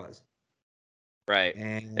basically what it Yeah, was. right.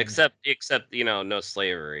 And Except no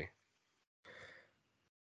slavery.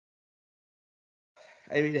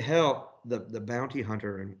 I mean, hell, the bounty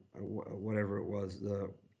hunter and whatever it was,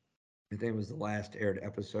 I think it was the last aired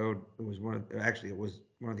episode. It was actually it was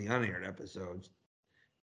one of the unaired episodes,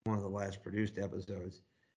 one of the last produced episodes.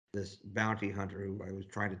 This bounty hunter who I was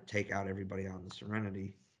trying to take out everybody on the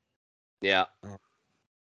Serenity. Yeah. Uh,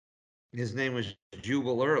 his name was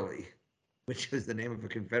Jubal Early, which is the name of a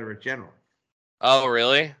Confederate general. Oh,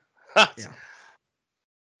 really? Yeah,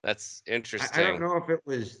 That's I don't interesting. know if it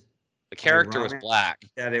was The character was ironic black.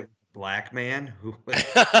 that it was a black man who was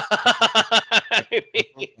I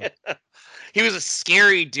mean, but he was a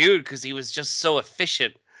scary dude because he was just so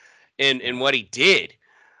efficient yeah, in what he did.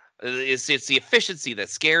 It's the efficiency that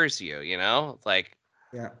scares you, you know? Like,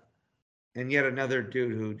 yeah. And yet another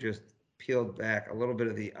dude who just peeled back a little bit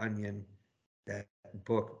of the onion. That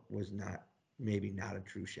book was not, maybe not a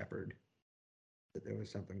true shepherd. That there was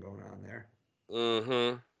something going on there.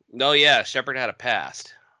 mm-hmm. No, yeah, Shepard had a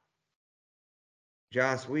past.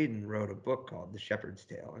 Joss Whedon wrote a book called The Shepherd's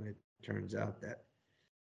Tale, and it turns out that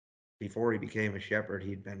before he became a shepherd,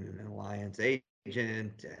 he'd been an alliance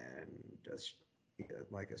agent and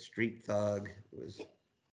like a street thug. It was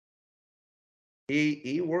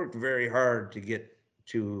he worked very hard to get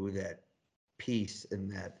to that peace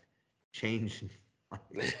and that change in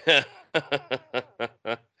life.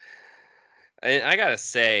 I gotta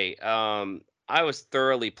say, I was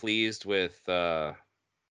thoroughly pleased with.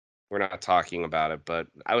 We're not talking about it, but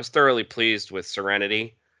I was thoroughly pleased with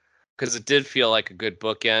Serenity because it did feel like a good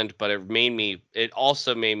bookend, but it made me. It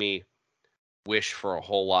also made me wish for a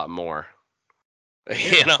whole lot more.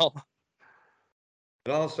 You Yeah, know?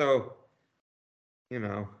 but also, you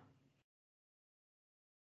know,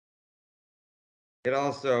 it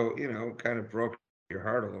also, kind of broke your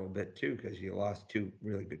heart a little bit too because you lost two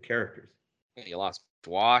really good characters. You lost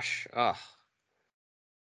Wash. Ugh,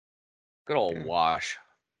 good old Yeah, Wash.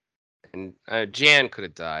 And Jan could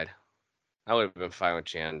have died. I would have been fine with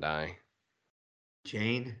Jan dying.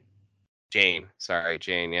 Jane. Jane, sorry,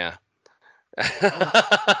 Jane. Yeah.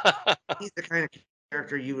 Well, he's the kind of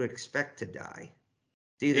character you would expect to die.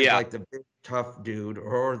 It's either Yeah. like the big tough dude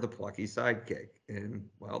or the plucky sidekick, and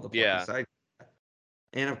well, the plucky Yeah. sidekick.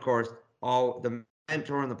 And of course, all the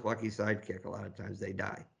mentor and the plucky sidekick. A lot of times they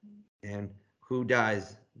die, and who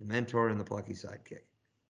dies? The mentor and the plucky sidekick.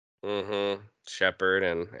 Mm-hmm. Shepherd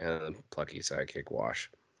and plucky sidekick Wash.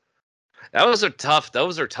 Those are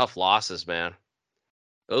tough losses, man.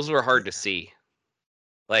 Those were hard to Yeah, see.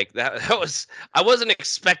 Like that that was I wasn't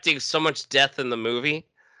expecting so much death in the movie.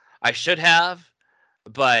 I should have,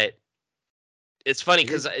 but it's funny it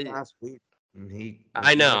because is Joss Whedon, and he I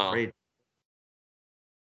was not know. afraid.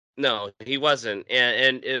 No, he wasn't.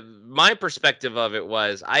 My perspective of it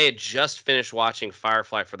was I had just finished watching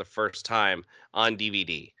Firefly for the first time on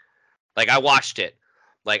DVD. Like I watched it.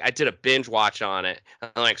 Like I did a binge watch on it.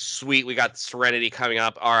 I'm like, sweet, we got Serenity coming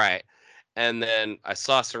up. All right. And then I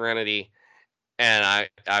saw Serenity and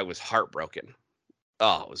I was heartbroken.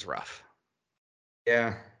 Oh, it was rough.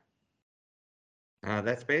 Yeah,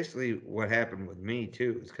 that's basically what happened with me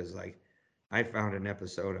too. Is because like I found an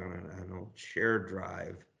episode on an old shared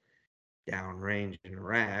drive, downrange in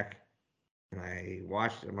Iraq, and I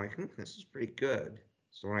watched it. I'm like, this is pretty good.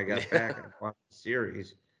 So when I got back and watched the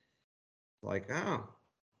series, like, oh,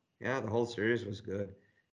 yeah, the whole series was good.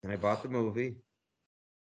 And I bought the movie,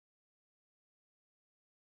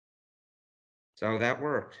 so that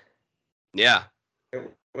worked. Yeah.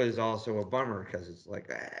 It was also a bummer because it's like,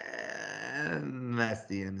 and that's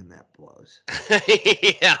the end, and that blows.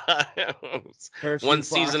 Yeah. Curse One you,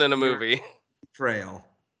 season Fox, in a for your movie. trail.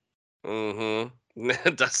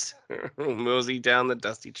 Dust mosey down the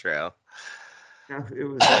dusty trail. No, it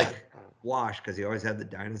was like Wash because he always had the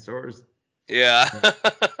dinosaurs. Yeah.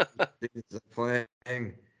 Things are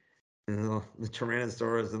playing, the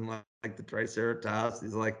Tyrannosaurus and like the Triceratops.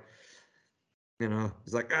 He's like,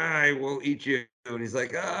 he's like, I will eat you. And he's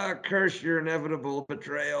like, curse your inevitable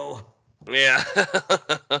betrayal. Yeah.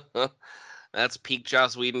 That's peak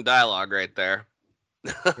Joss Whedon dialogue right there.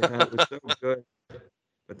 Yeah, it was so good.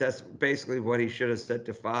 But that's basically what he should have said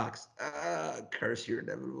to Fox. Curse your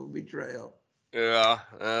inevitable betrayal. Yeah,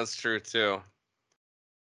 that's true too.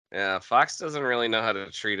 Yeah, Fox doesn't really know how to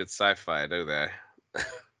treat its sci-fi, do they?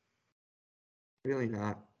 Really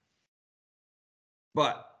not.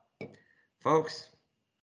 But, folks,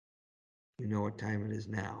 you know what time it is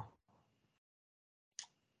now.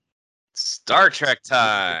 Star Trek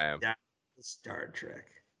time. Star Trek.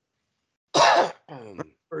 Hot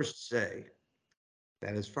First say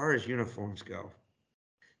that as far as uniforms go,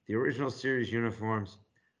 the original series uniforms,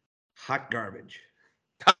 hot garbage.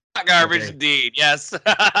 As garbage a indeed. Yes.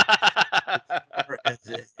 far as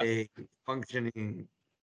a functioning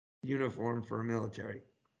uniform for a military,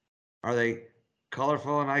 are they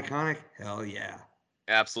colorful and iconic? Hell yeah.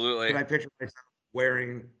 Could Absolutely. I picture myself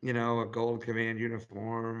wearing, a gold command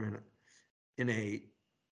uniform and in a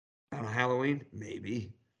on Halloween?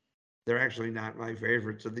 Maybe. They're actually not my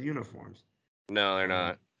favorites of the uniforms. No, they're Um,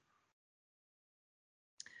 not.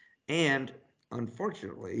 and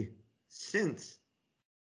unfortunately, since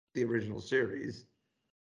the original series,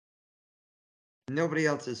 nobody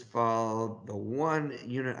else has followed the one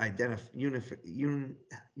uniform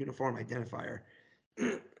identifier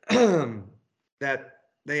that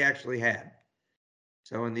they actually had.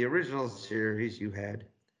 So in the original series, you had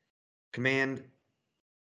command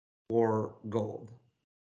or gold.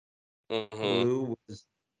 Mm-hmm. Blue was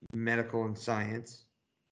medical and science,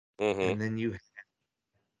 Mm-hmm. and then you had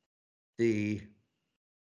the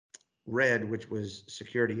red, which was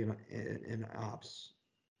security and ops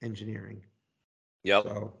engineering. Yep.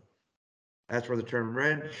 So that's where the term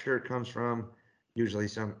red shirt comes from. Usually,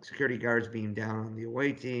 some security guards beam down on the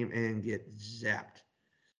away team and get zapped.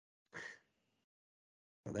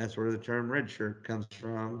 So that's where the term red shirt comes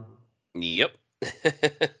from. Yep.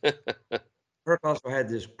 Kirk also had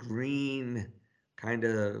this green kind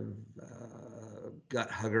of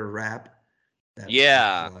gut hugger wrap that was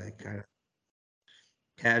Yeah. like kind of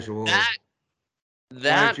casual. That Why don't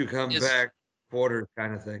that you come is back, quarter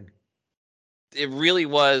kind of thing. it really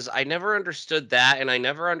was. I never understood that, and I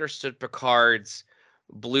never understood Picard's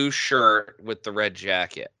blue shirt with the red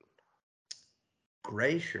jacket.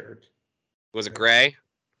 Gray shirt. Was it Red shirt. gray?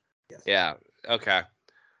 Yes. Yeah. Okay.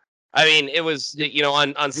 I mean, it was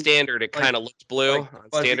on standard it Like kind of looked blue like on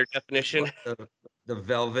fuzzy standard definition. the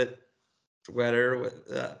velvet sweater with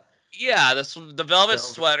Yeah, the velvet velvet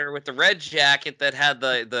sweater with the red jacket that had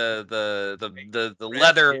the red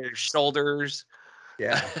leather hair. shoulders.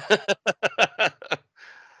 Yeah.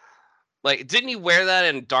 Like, didn't he wear that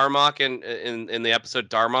in Darmok in the episode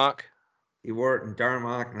Darmok? He wore it in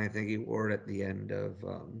Darmok, and I think he wore it at the end of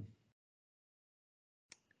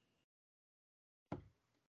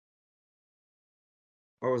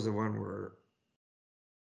what was the one where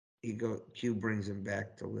Q brings him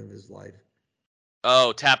back to live his life.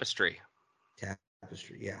 Oh, Tapestry.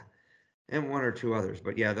 Tapestry, yeah. And one or two others,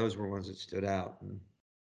 but yeah, those were ones that stood out. And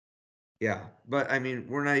yeah, but I mean,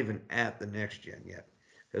 we're not even at the next gen yet,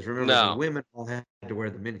 because remember, the No. women all had to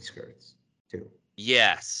wear the mini skirts too.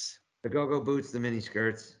 Yes. The go-go boots, the mini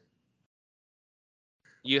skirts.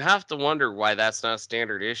 You have to wonder why that's not a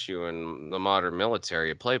standard issue in the modern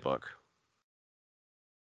military playbook.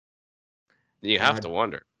 You have Uh, to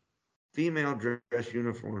wonder. Female dress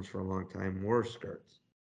uniforms for a long time were skirts.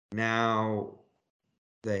 Now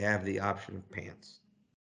they have the option of pants.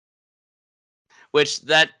 Which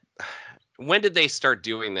that when did they start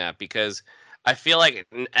doing that? Because I feel like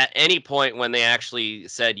at any point when they actually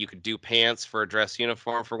said you could do pants for a dress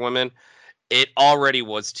uniform for women, it already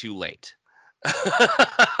was too late.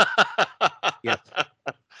 Yes.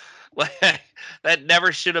 Like, that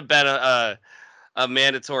never should have been a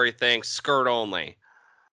mandatory thing. Skirt only.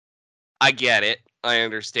 I get it. I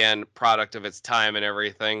understand product of its time and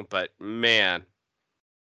everything, but man,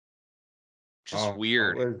 just Oh,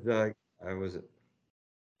 weird. I was it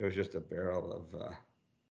was just a barrel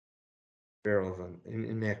of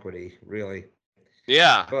inequity, really.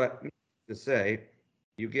 Yeah. But to say,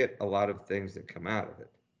 you get a lot of things that come out of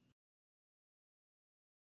it.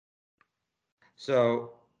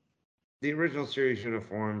 So the original series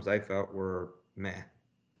uniforms I felt were meh.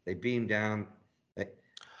 They beamed down. They,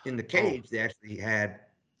 in the Oh, cage, they actually had,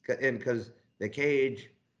 and because the cage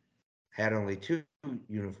had only two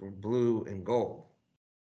uniforms, blue and gold.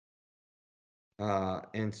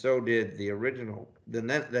 And so did the original. The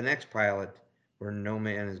next pilot, where No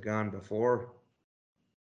Man Has Gone Before,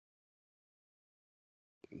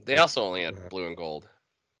 they which, also only had blue and gold.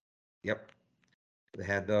 yep, they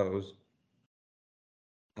had those.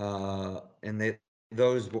 And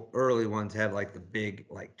those early ones had like the big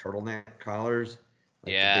like turtleneck collars, like the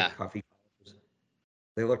Yeah. big puffy collars.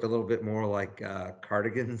 They looked a little bit more like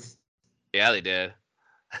cardigans. Yeah, they did.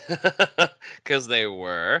 Because they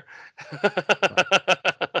were.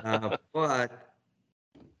 But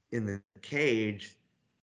in the cage,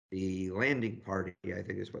 the landing party, I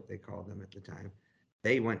think is what they called them at the time,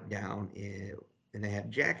 they went down and they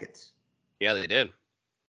had jackets, Yeah, they did.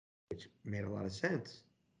 which made a lot of sense.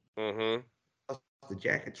 Mm-hmm. Plus, the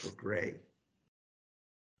jackets were gray,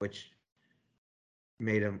 which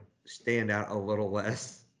made them stand out a little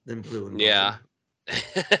less than blue and gold. Yeah.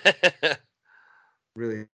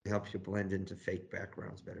 Really helps you blend into fake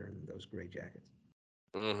backgrounds better in those gray jackets.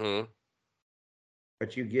 Mm-hmm.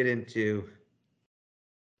 But you get into,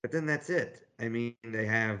 but then that's it. I mean, they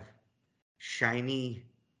have shiny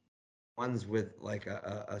ones with like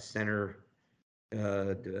a center,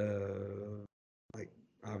 like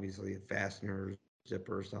obviously a fastener,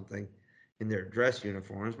 zipper, or something in their dress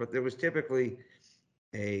uniforms. But there was typically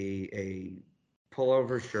a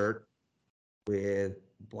pullover shirt with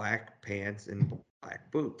black pants and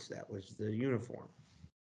black boots. That was the uniform.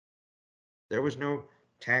 There was no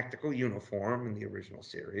tactical uniform in the original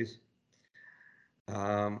series.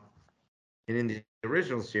 Um, and in the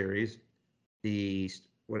original series, the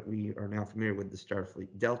what we are now familiar with, the Starfleet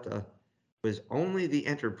Delta, was only the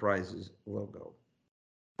Enterprise's logo.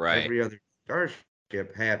 Right. Every other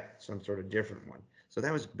starship had some sort of different one. So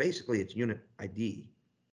that was basically its unit ID.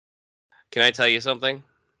 Can I tell you something?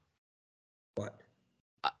 But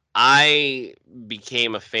I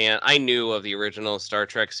became a fan. I knew of the original Star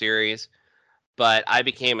Trek series, but I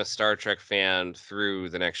became a Star Trek fan through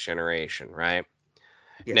The Next Generation, right?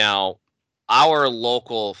 yes, Now, our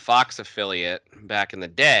local Fox affiliate back in the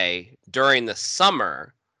day, during the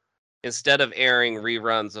summer, instead of airing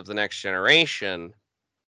reruns of The Next Generation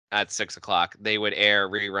at 6 o'clock, they would air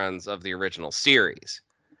reruns of the original series.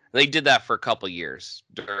 They did that for a couple years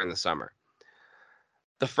during the summer.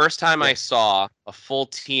 The first time I yes, saw a full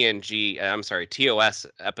TOS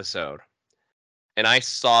episode, and I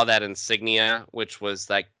saw that insignia, which was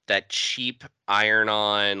like that cheap iron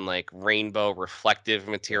on, like rainbow reflective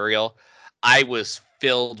material, I was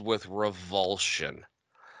filled with revulsion.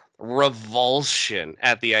 Revulsion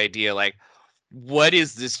at the idea, like, what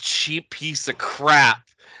is this cheap piece of crap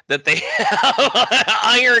that they have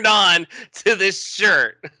ironed on to this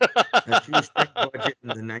shirt? a shoestring budget in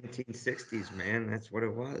the 1960s, man. That's what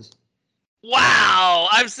it was. Wow.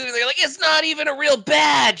 I'm sitting there like, it's not even a real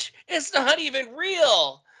badge. It's not even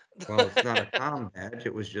real. Well, it's not a com badge.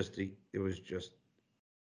 It was just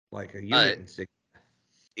like a uh, unit insignia.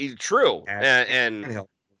 True. At And handheld.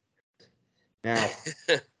 Now,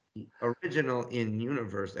 the original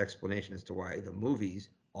in-universe explanation as to why the movies,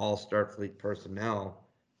 all Starfleet personnel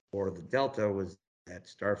for the Delta, was that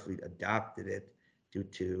Starfleet adopted it due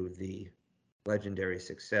to the legendary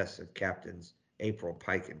success of Captains April,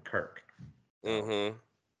 Pike, and Kirk. So mm-hmm.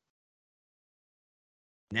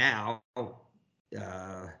 now,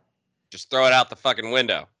 Just throw it out the fucking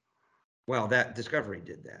window. well, that Discovery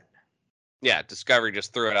did that. Yeah, Discovery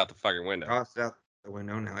just threw it out the fucking window. Tossed out the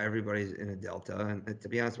window. Now everybody's in a Delta, and to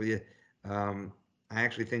be honest with you, um, I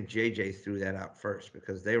actually think JJ threw that out first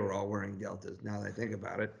because they were all wearing Deltas. Now that I think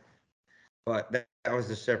about it, but that was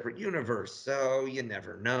a separate universe, so you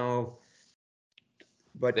never know.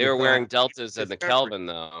 But They you were wearing thought Deltas in the Discovery, Kelvin,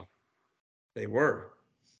 though. they were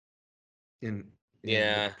in the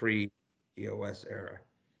Yeah. pre-EOS era.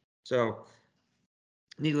 So,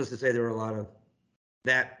 needless to say, there were a lot of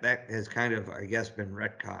that has kind of, I guess, been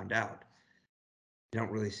retconned out. You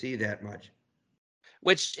don't really see that much.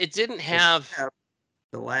 Which it didn't have. Except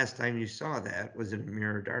the last time you saw that was in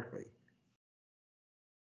Mirror Darkly.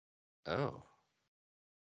 Oh.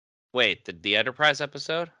 Wait, the Enterprise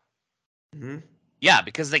episode? Hmm. Yeah,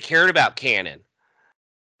 because they cared about canon.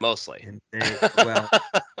 Mostly. And well,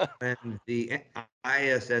 when the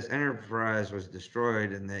ISS Enterprise was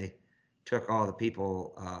destroyed and they took all the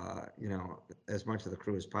people, as much of the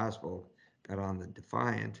crew as possible, got on the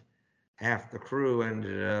Defiant, half the crew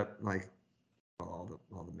ended up like all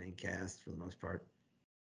the main cast for the most part,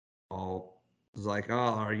 all was like, oh,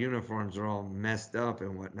 our uniforms are all messed up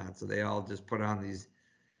and whatnot. So they all just put on these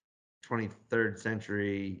 23rd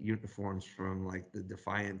century uniforms from like the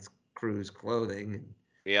Defiance crew's clothing. And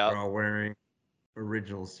they're Yep. all wearing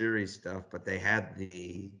original series stuff, but they had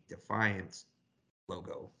the Defiance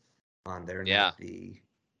logo on there, Yeah. not the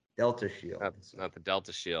Delta Shield. Not, So, not the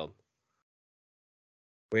Delta Shield.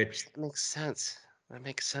 which That makes sense. That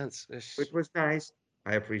makes sense. which was nice.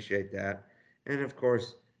 I appreciate that. And of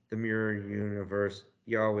course, the Mirror Universe,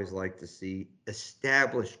 you always like to see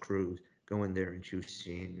established crews go in there and choose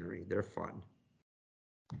scenery. They're fun.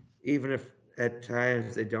 Even if at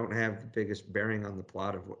times they don't have the biggest bearing on the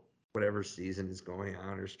plot of whatever season is going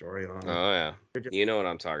on or storyline. Oh yeah. They're just You know what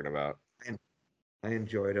I'm talking about. fun. I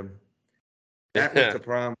enjoyed them. That was the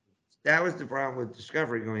problem. That was the problem with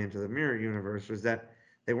Discovery going into the Mirror Universe, was that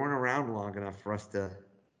they weren't around long enough for us to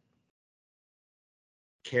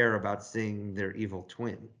care about seeing their evil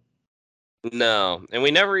twin. No, and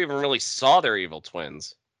we never even really saw their evil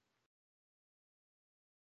twins.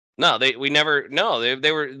 No, we never. No,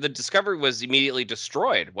 they were, the Discovery was immediately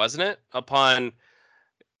destroyed, wasn't it? Upon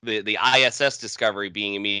the ISS Discovery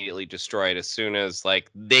being immediately destroyed as soon as like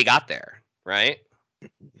they got there, right?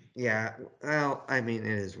 Yeah, well, I mean,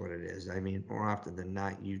 it is what it is. I mean, more often than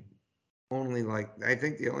not, you only like, I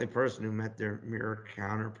think the only person who met their mirror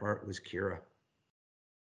counterpart was Kira.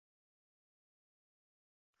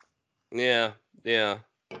 Yeah, yeah.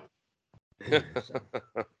 So,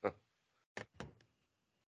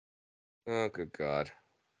 Oh, good God.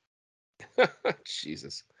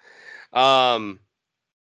 Jesus. Um.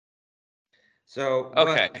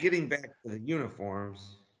 Okay. but getting back to the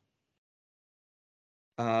uniforms,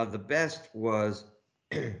 the best was,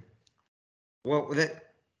 well,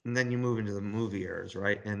 and then you move into the movie eras,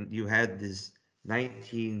 right? And you had this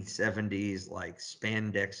 1970s like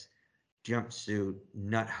spandex jumpsuit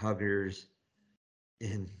nut huggers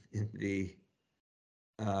in the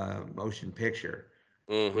motion picture,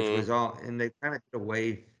 which Mm-hmm. was all, and they kind of did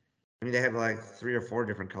away. I mean, they had like 3 or 4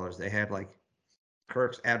 different colors. They had like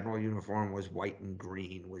Kirk's admiral uniform was white and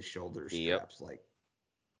green with shoulder Yep. straps, like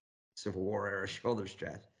Civil War era shoulder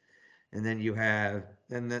straps. And then you have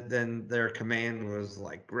then their command was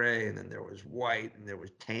like gray, and then there was white, and there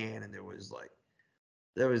was tan, and there was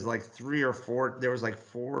like 3 or 4. There was like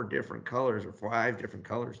 4 different colors or 5 different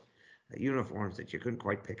colors uniforms that you couldn't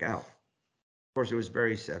quite pick out. Of course, it was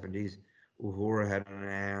very 70s. Uhura had an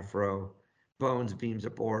afro. Bones beams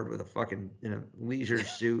aboard with a fucking in a leisure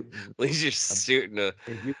suit and Leisure a, suit and a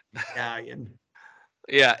a huge medallion.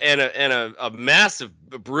 yeah, and a massive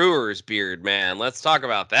brewer's beard, man. Let's talk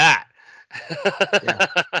about that. Yeah.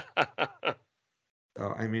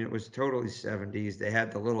 So I mean, it was totally 70s. They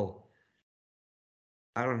had the little,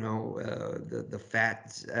 I don't know, the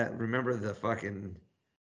fats. Remember the fucking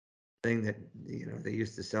thing that they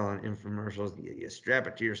used to sell on infomercials? You strap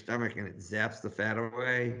it to your stomach and it zaps the fat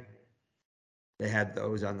away. They had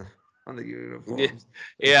those on the Yeah, uniforms.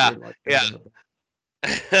 They yeah, were like right yeah. on the back.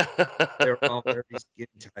 They were all very skin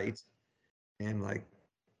tight and like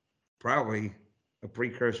probably a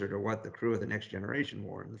precursor to what the crew of the Next Generation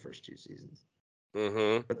wore in the first 2 seasons.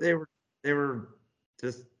 hmm But they were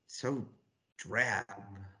just so drab.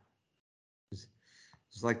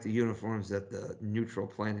 It's like the uniforms that the neutral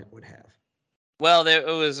planet would have. Well, it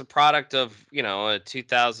was a product of, a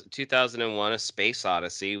 2001 A Space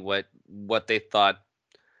Odyssey, what they thought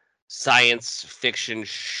science fiction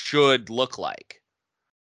should look like.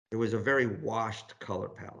 It was a very washed color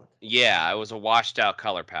palette. Yeah, it was a washed out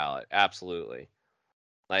color palette, absolutely.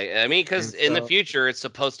 Like, I mean, because And in the so future it's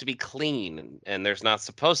supposed to be clean, and there's not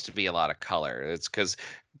supposed to be a lot of color. It's because,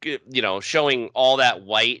 showing all that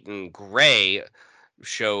white and gray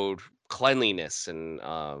showed cleanliness and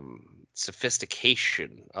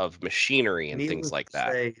sophistication of machinery and things needless like to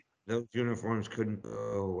that. say, those uniforms couldn't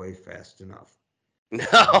go away fast enough.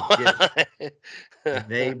 And they No. did. And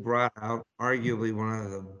they brought out arguably one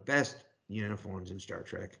of the best uniforms in Star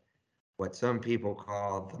Trek. What some people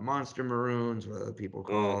call the Monster Maroons, what other people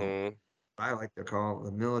call, hmm I like to call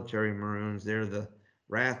the Military Maroons. They're the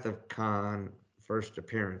Wrath of Khan first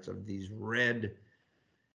appearance of these red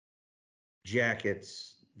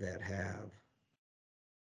jackets that have,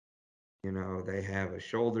 they have a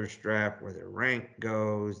shoulder strap where their rank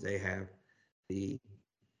goes. They have the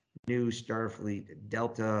new Starfleet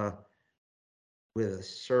Delta with a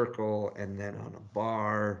circle, and then on a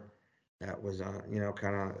bar that was on,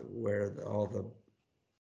 kind of where all the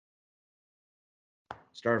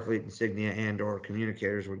Starfleet insignia and or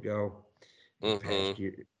communicators would go in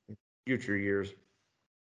Mm-hmm. future years.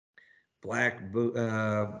 Black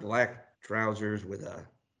trousers with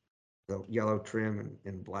the yellow trim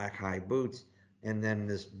and black high boots, and then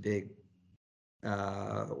this big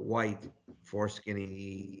white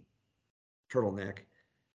foreskinny turtleneck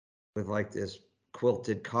with like this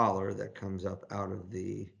quilted collar that comes up out of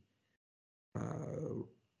uh,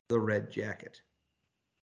 the red jacket.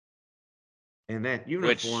 And that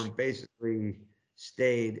Which, uniform basically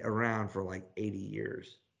stayed around for like 80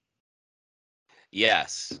 years.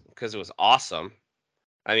 yes, because it was awesome.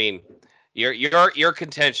 I mean, your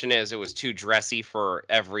contention is it was too dressy for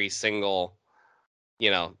every single,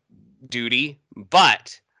 you know, duty,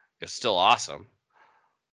 but it's still awesome.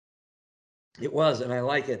 It was, and I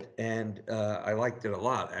like it, and I liked it a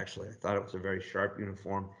lot. Actually, I thought it was a very sharp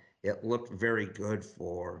uniform. It looked very good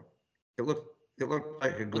for. It looked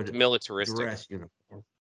like a Looked good militaristic. dress uniform. It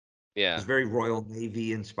was Yeah. very Royal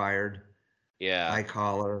Navy inspired, Yeah. high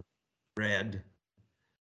collar, red.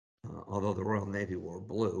 Although the Royal Navy wore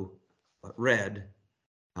blue, but red.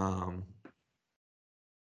 Um,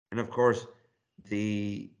 and of course,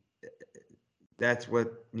 the that's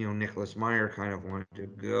what Nicholas Meyer kind of wanted to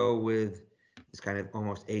go with, this kind of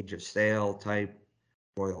almost Age of Sail type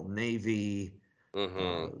Royal Navy,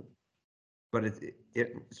 uh, Mm-hmm. but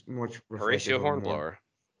it's much reflective Horatio of a more Hornblower.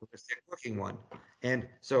 realistic looking one. And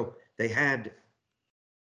so they had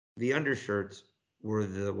the undershirts were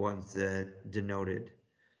the ones that denoted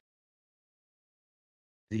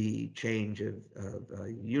the change of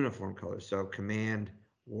uniform colors. So command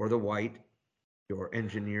wore the white, your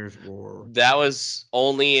engineers wore That was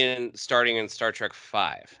only in starting in Star Trek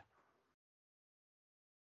Five.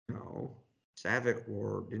 no. Savick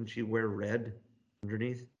wore, didn't she wear red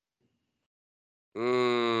underneath?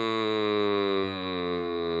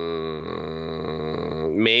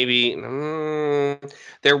 Maybe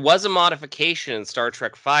there was a modification in Star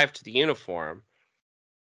Trek Five to the uniform.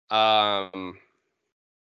 Um,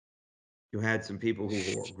 You had some people who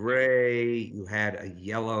wore gray. You had a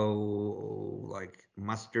yellow, like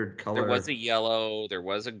mustard there was a color. yellow, there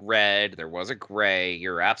was a red, there was a gray.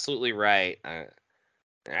 You're absolutely right.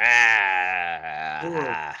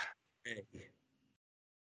 Ah, Gray.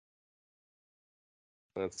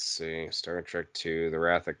 let's see. Star Trek Two, The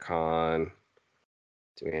Wrath of Khan.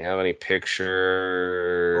 Do we have any pictures?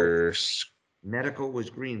 Medical was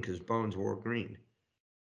green because Bones wore green.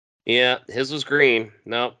 Yeah, his was green.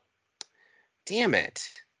 Nope. Damn it.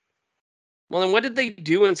 Well, then what did they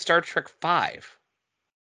do in Star Trek Five?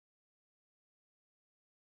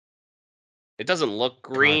 It doesn't look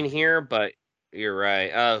Con. green here, but you're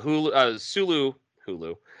right.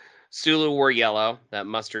 Sulu wore yellow, that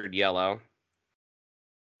mustard yellow.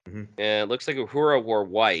 Mhm. And it looks like Uhura wore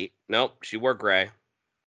white. Nope, she wore gray.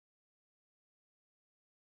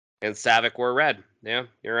 And Savick wore red. Yeah,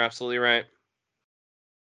 you're absolutely right.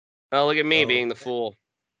 Oh, look at me So, being the fool,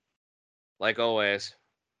 like always.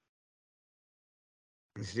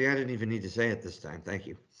 see, I didn't even need to say it this time. Thank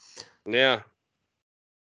you. Yeah.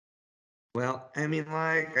 Well, I mean,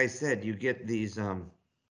 like I said, you get these, and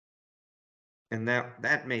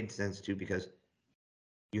that made sense too because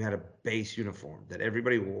you had a base uniform that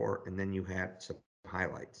everybody wore, and then you had some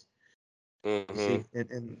highlights. You Mm-hmm. see,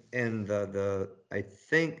 and the I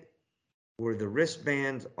think were the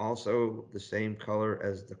wristbands also the same color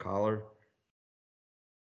as the collar?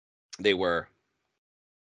 They were.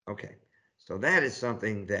 Okay, so that is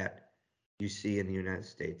something that you see in the United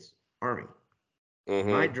States Army. In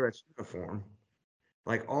my Mm-hmm. dress uniform,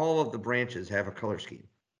 like all of the branches have a color scheme.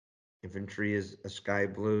 Infantry is a sky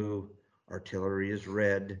blue, artillery is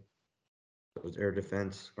red, those air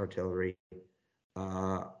defense artillery.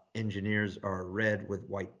 Engineers are red with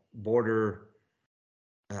white border.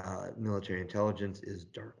 Military intelligence is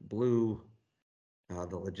dark blue.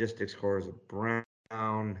 The logistics corps is a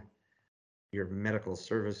brown. Your medical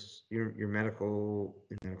service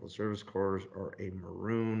corps are a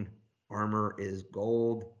maroon. Armor is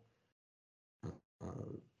gold.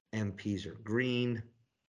 MPs are green.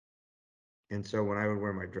 And so when I would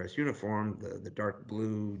wear my dress uniform, the dark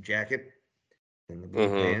blue jacket and the blue Mm-hmm.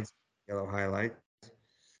 pants, yellow highlights,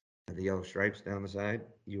 and the yellow stripes down the side,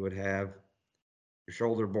 you would have your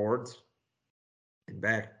shoulder boards. And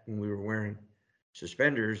back when we were wearing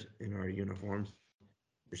suspenders in our uniforms,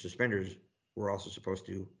 your suspenders were also supposed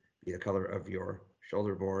to be the color of your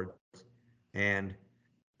shoulder boards. And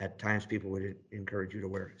at times, people would encourage you to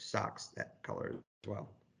wear socks that color as well.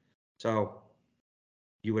 So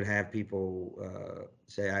you would have people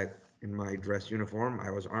say, I in my dress uniform, I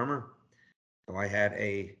was armor. So I had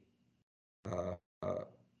a uh, uh,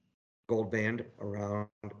 gold band around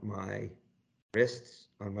my wrists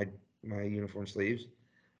on my uniform sleeves,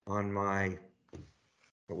 on my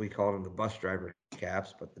what we call them the bus driver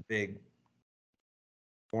caps, but the big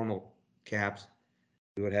formal caps.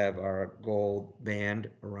 We would have our gold band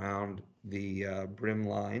around the brim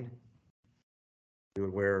line. We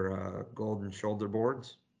would wear golden shoulder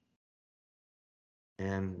boards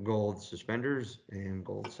and gold suspenders and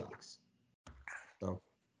gold socks. So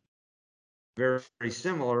very, very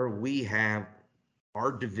similar. We have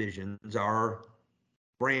our divisions, our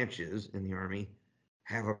branches in the Army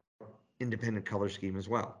have a independent color scheme as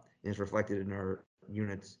well. And it's reflected in our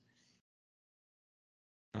units'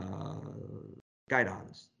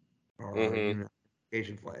 guidons, our Mm-hmm. unit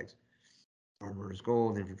identification flags. Armor is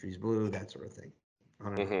gold, infantry is blue, that sort of thing.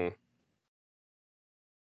 On and on. Mm-hmm.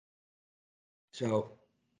 So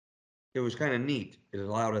it was kind of neat. It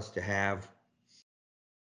allowed us to have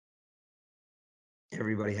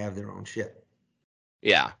everybody have their own ship.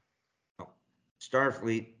 Yeah.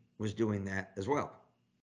 Starfleet was doing that as well,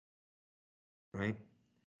 right?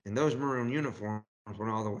 And those maroon uniforms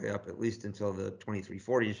went all the way up at least until the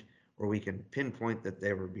 2340s, where we can pinpoint that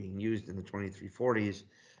they were being used in the 2340s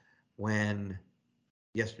when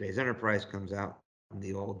yesterday's Enterprise comes out and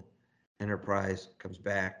the old Enterprise comes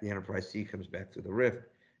back, the Enterprise C comes back through the rift.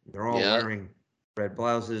 They're all Yeah. wearing red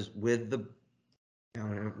blouses with the,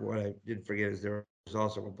 what I did forget is there was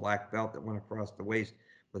also a black belt that went across the waist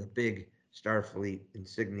with a big Starfleet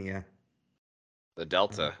insignia, The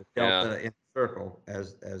Delta. the Yeah. delta in a circle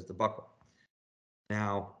as the buckle.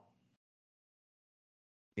 Now,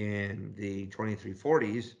 in the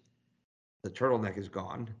 2340s, the turtleneck is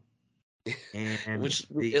gone, and Which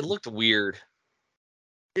the it looked weird.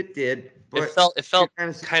 it did, It but felt it you felt kind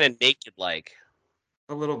of see kind of naked like.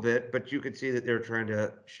 a little bit, but you could see that they're trying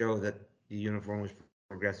to show that the uniform was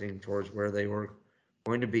progressing towards where they were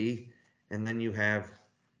going to be, and then you have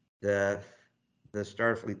the the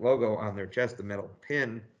Starfleet logo on their chest, the metal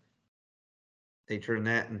pin. They turned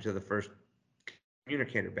that into the first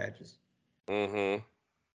communicator badges. Mm-hmm.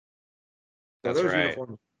 So That's those right.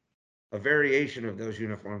 uniforms, a variation of those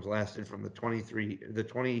uniforms lasted from the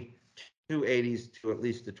 2280s to at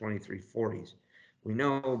least the 2340s. We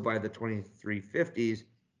know by the 2350s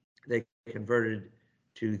they converted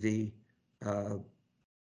to uh,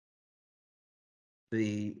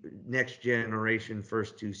 the next generation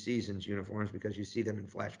first two seasons uniforms because you see them in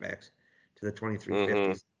flashbacks to the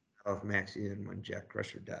Mm-hmm. 2350s of Maxion when Jack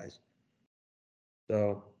Crusher dies.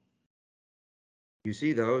 So you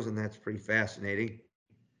see those, and that's pretty fascinating.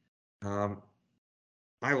 Um,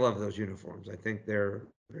 I love those uniforms. I think they're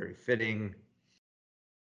very fitting,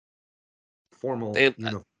 formal They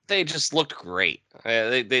uniform. they just looked great.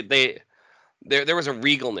 They there was a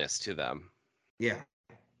regalness to them. Yeah,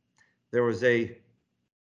 there was a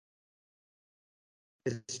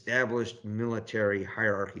established military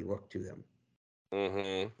hierarchy look to them.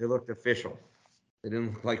 Mm-hmm. They looked official. They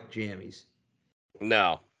didn't look like jammies.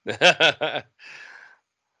 No.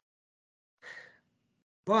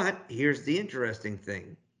 But here's the interesting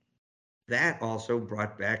thing. That also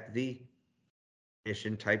brought back the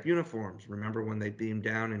mission type uniforms. Remember when they beamed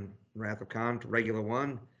down in Wrath of Khan to Regular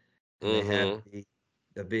One, and they had Mm-hmm.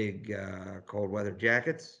 the big cold weather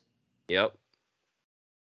jackets? Yep.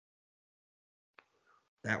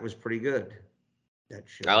 That was pretty good. That I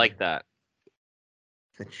showed like that.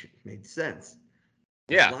 made sense.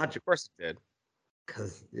 It was Yeah. Of logical course it did.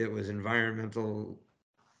 because it was environmental.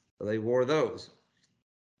 So they wore those,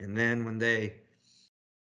 and then when they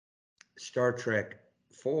Star Trek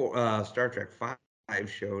Five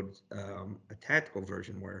showed a tactical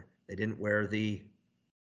version where they didn't wear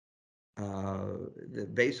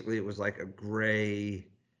basically it was like a gray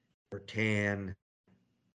or tan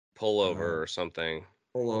uh, Pullover or something.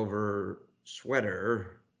 pullover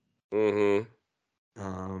sweater. Mm-hmm.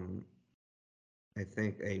 Um, I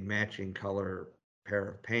think a matching color pair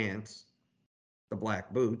of pants, the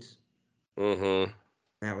black boots. Mm-hmm.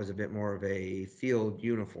 That was a bit more of a field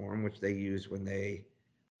uniform, which they used when they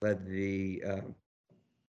led the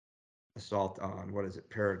assault on what is it,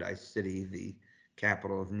 Paradise City, the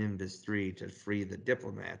capital of Nimbus 3, to free the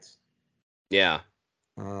diplomats. Yeah.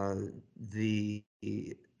 Uh, the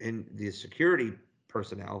and the security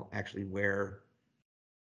personnel actually wear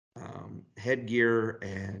headgear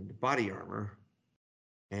and body armor,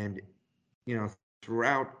 and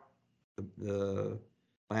throughout the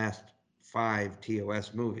last five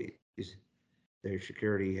TOS movies, their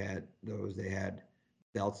security had those. They had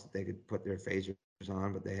belts that they could put their phasers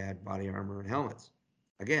on, but they had body armor and helmets.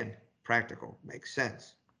 Again, practical, makes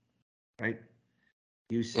sense, right?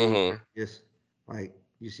 You see Mm-hmm. various, like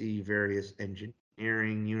you see various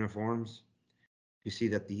engineering uniforms. You see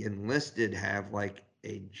that the enlisted have like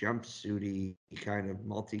a jumpsuity kind of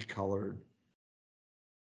multicolored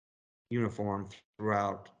uniform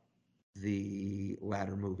throughout the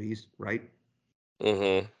latter movies, right?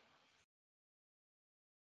 Mm-hmm.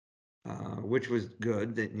 Which was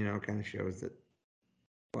good. That kind of shows that.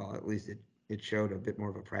 Well, at least it showed a bit more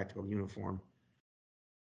of a practical uniform.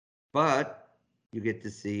 But you get to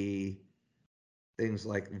see things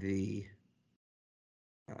like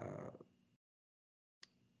uh,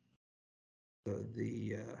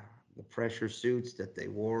 the pressure suits that they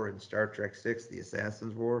wore in Star Trek Six, the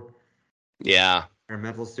assassins wore. Yeah.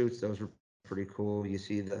 Environmental suits, those were pretty cool. You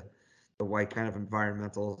see the white kind of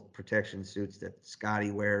environmental protection suits that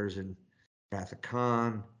Scotty wears in Wrath of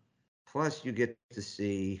Khan. Plus, you get to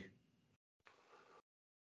see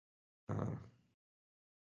uh,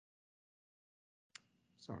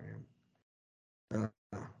 sorry, I'm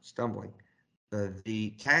stumbling.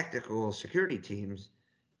 The tactical security teams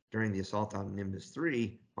during the assault on Nimbus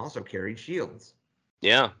 3 also carried shields,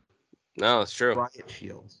 Yeah. No, it's true. riot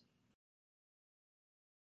shields.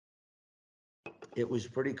 It was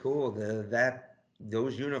pretty cool. That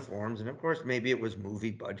those uniforms, and of course, maybe it was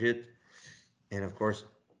movie budget, and of course,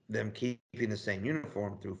 them keeping the same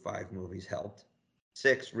uniform through 5 movies helped.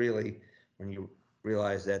 6, really, when you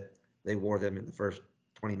realize that they wore them in the first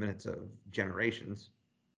 20 minutes of Generations.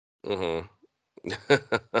 Mm-hmm.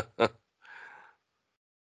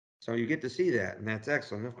 So you get to see that, and that's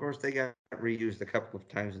excellent. Of course, they got reused a couple of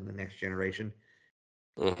times in the Next Generation.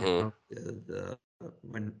 Mm-hmm.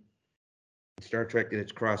 When Star Trek did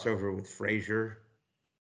its crossover with Frasier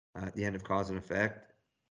at the end of Cause and Effect,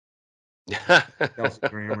 Kelsey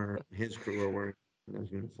Grammer and his crew are wearing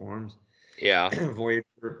those uniforms. Yeah.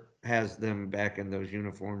 Voyager has them back in those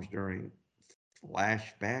uniforms during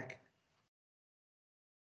Flashback,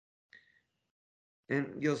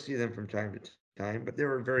 and you'll see them from time to time. But they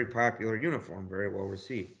were a very popular uniform, very well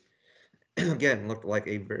received. Again, looked like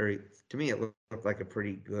to me, it looked like a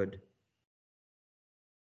pretty good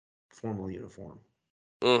formal uniform.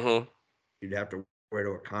 Mm-hmm. You'd have to wear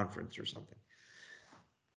to a conference or something.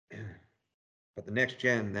 But the next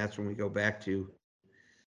gen, that's when we go back to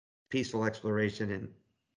peaceful exploration and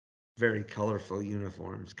very colorful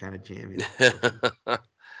uniforms, kind of jammy looking.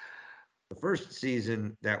 The first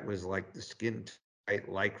season, that was like the skin tight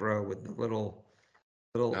lycra with the little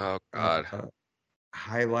Oh God.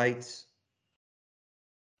 highlights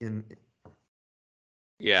in.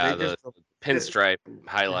 They Yeah, just the pinstripe it's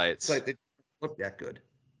highlights. like they look that good.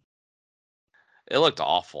 It looked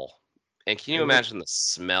awful. And can They you look imagine the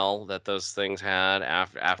smell that those things had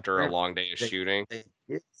after a long day of they shooting? they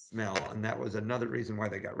did smell, and that was another reason why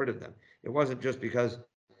they got rid of them. It wasn't just because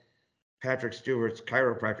Patrick Stewart's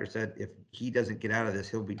chiropractor said if he doesn't get out of this,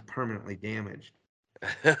 he'll be permanently damaged.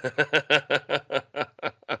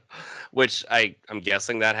 Which I'm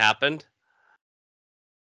guessing that happened.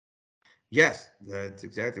 Yes, that's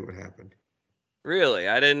exactly what happened. Really?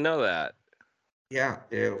 I didn't know that. Yeah,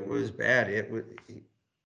 it was bad.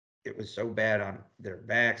 It was so bad on their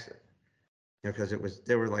backs because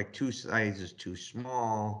they were like 2 sizes too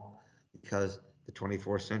small because the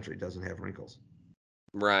 24th century doesn't have wrinkles.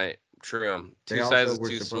 Right. True. They Two also sizes were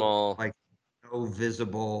too supposed small. like no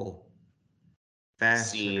visible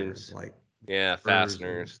fasteners Seams. like Yeah, spurs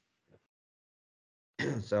and fasteners.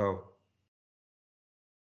 so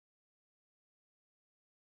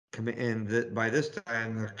by this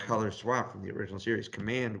time the color swapped from the original series.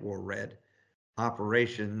 Command wore red.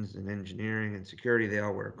 Operations and engineering and security, they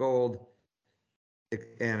all wear gold.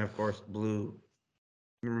 And of course, blue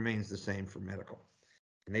remains the same for medical.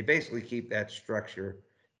 And they basically keep that structure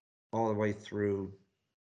all the way through,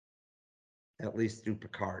 at least through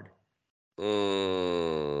Picard.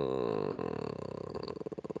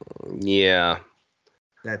 Yeah.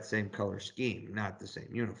 That same color scheme, not the same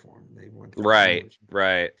uniform. They went through Right. change.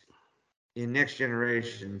 Right. In Next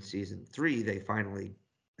Generation season 3, they finally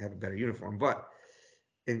have a better uniform, but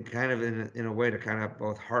in a way to kind of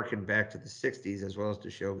both harken back to the 60s as well as to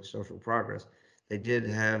show social progress. They did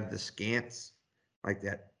have the scants, like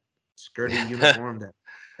that skirty uniform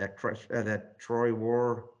that Troy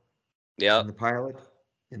wore in Yep. the pilot,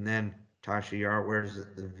 and then Tasha Yar wears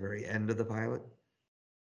at the very end of the pilot,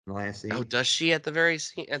 in the last Oh, scene. does she at the very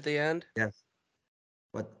at the end? Yes,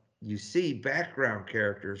 but you see background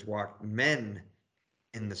characters men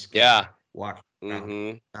in the scant Yeah. walking around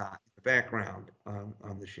Mm-hmm. in the background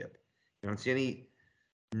on the ship. You don't see any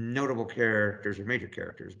notable characters or major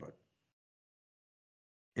characters, but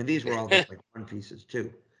And these were all just like one pieces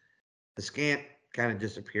too. The scant kind of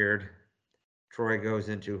disappeared. Troy goes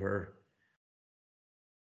into her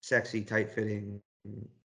sexy, tight-fitting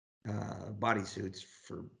bodysuits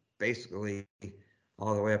for basically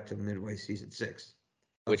all the way up to midway season 6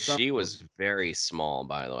 of Which she Summer. was very small,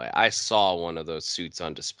 by the way. I saw one of those suits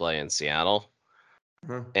on display in Seattle,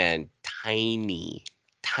 Huh? and tiny,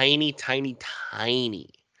 tiny, tiny, tiny.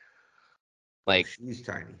 Oh, Like she's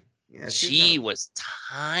tiny. Yeah, she's got she a. was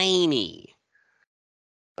tiny,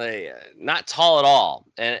 like not tall at all.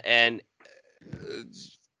 And uh,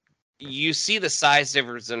 you see the size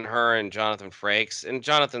difference in her and Jonathan Frakes, and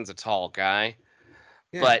Jonathan's a tall guy,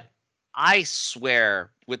 Yeah. but I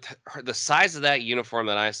swear, with the size of that uniform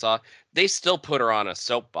that I saw, they still put her on a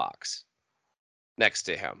soapbox next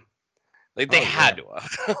to him. Like they Oh, yeah. had to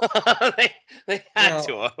have. they had Well,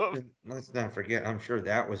 to have. and let's not forget, I'm sure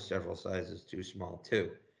that was several sizes too small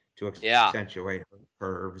too, to Yeah. accentuate her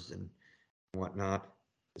curves and whatnot,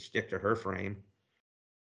 to stick to her frame,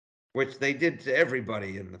 which they did to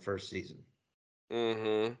everybody in the first season.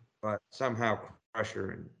 Mm-hmm. But somehow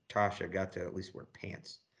Crusher and Tasha got to at least wear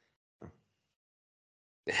pants.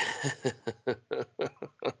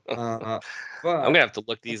 Uh, I'm but gonna have to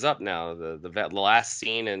look these up now. The last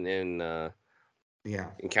scene in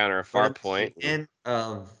yeah, Encounter at but at Farpoint. the end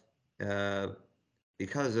of uh,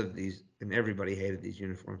 because of these, and everybody hated these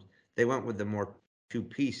uniforms, they went with the more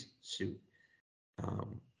two-piece suit,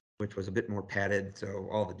 um, which was a bit more padded, so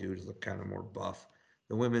all the dudes looked kind of more buff.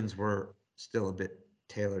 The women's were still a bit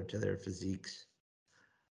tailored to their physiques.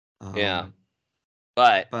 Yeah, Um,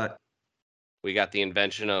 but but we got the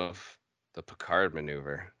invention of the Picard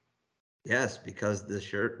maneuver. yes, because the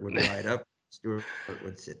shirt would ride up, Stewart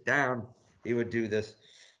would sit down, he would do this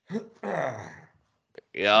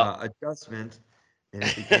Yep. adjustment, and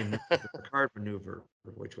it became known as the Picard maneuver,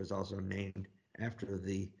 which was also named after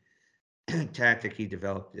the tactic he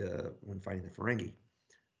developed when fighting the Ferengi.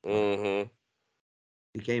 But Mm-hmm.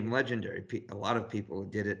 became legendary. A lot of people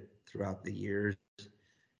did it throughout the years.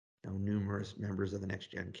 Numerous members of the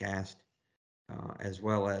Next Gen cast, as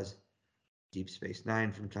well as Deep Space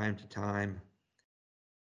Nine from time to time.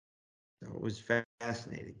 So it was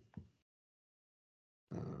fascinating.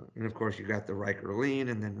 And of course, you got the Riker lean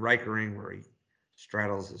and then Rikering, where he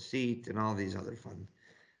straddles the seat, and all these other fun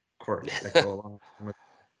quirks that go along with.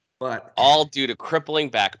 But All due to crippling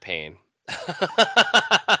back pain.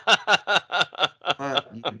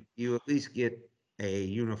 you at least get a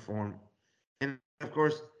uniform, and of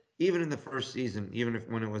course, even in the first season, even if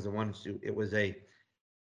when it was a one suit, it was a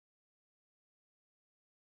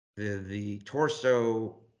the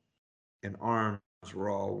torso and arms were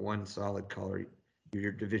all one solid color,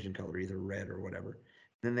 your division color, either red or whatever.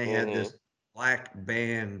 Then they had Mm-hmm. this black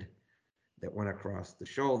band that went across the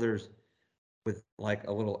shoulders with like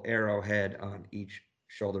a little arrowhead on each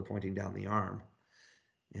shoulder pointing down the arm.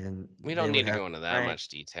 And We they don't would need to have go into that rank much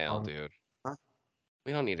detail, on, dude. huh?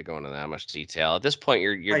 We don't need to go into that much detail. At this point,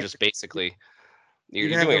 you're Right. just basically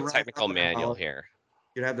You'd you're have doing the a rank on technical the manual collar, here.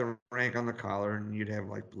 you'd have the rank on the collar, and you'd have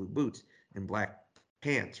like blue boots and black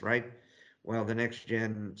pants, right? Well, the next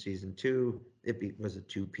gen season two, was a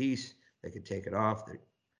two piece. They could take it off.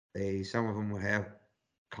 Some of them would have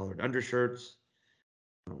colored undershirts.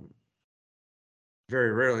 Um,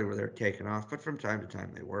 very rarely were they taken off, but from time to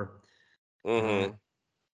time they were. Uh, Mm-hmm.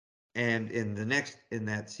 and in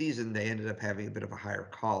that season, they ended up having a bit of a higher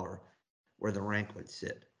collar where the rank would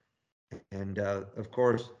sit. And of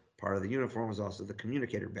course, part of the uniform was also the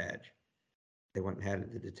communicator badge. They went and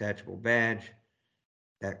had the detachable badge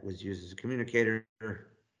that was used as a communicator,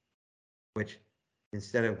 which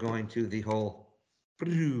instead of going to the whole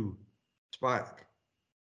spot,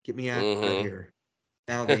 get me out of Mm-hmm. here.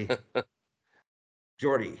 Now the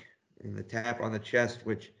Geordie and the tap on the chest,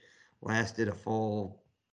 which lasted a full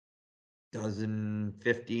dozen,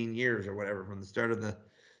 15 years or whatever, from the start of the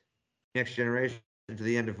next generation to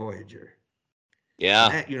the end of Voyager. And Yeah.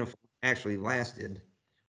 that uniform actually lasted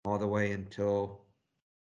all the way until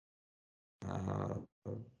uh,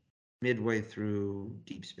 midway through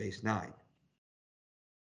Deep Space Nine.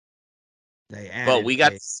 They But we added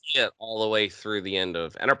got to see it all the way through the end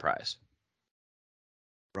of Enterprise.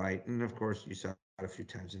 right, and of course you saw it a few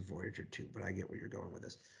times in Voyager too. But I get where you're going with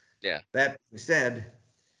this. Yeah. That being said,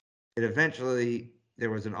 it eventually there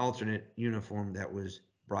was an alternate uniform that was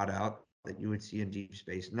brought out that you would see in Deep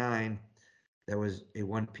Space Nine. That was a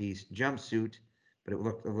one-piece jumpsuit, but it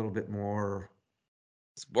looked a little bit more.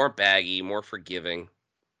 It's more baggy, more forgiving.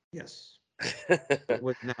 Yes, it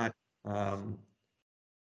was not. Um,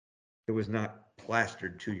 it was not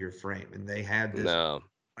plastered to your frame, and they had this No.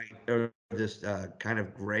 or this kind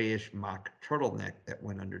of grayish mock turtleneck that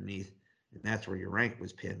went underneath, and that's where your rank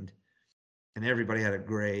was pinned. And everybody had a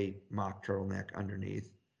gray mock turtleneck underneath,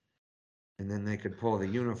 and then they could pull the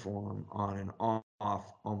uniform on and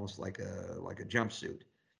off, almost like a jumpsuit,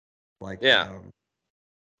 like Yeah.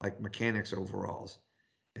 mechanics overalls.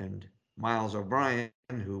 And Miles O'Brien,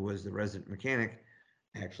 who was the resident mechanic,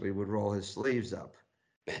 actually would roll his sleeves up,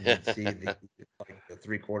 and you'd see the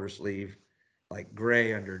 3/4 sleeve, like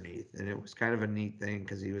gray underneath, and it was kind of a neat thing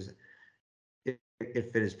because it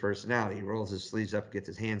fit his personality. He rolls his sleeves up, gets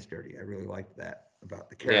his hands dirty. I really liked that about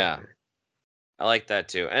the Yeah. character. I like that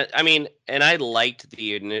too. And I mean, and I liked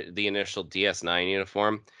the initial DS9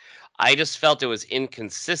 uniform. I just felt it was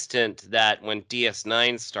inconsistent that when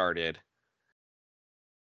DS9 started,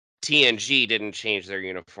 TNG didn't change their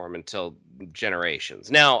uniform until Generations.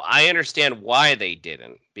 Now, I understand why they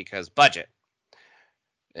didn't, because budget.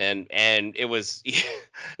 And it was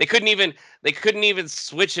they couldn't even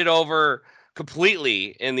switch it over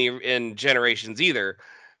completely in Generations either,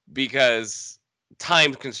 because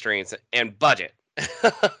time constraints and budget.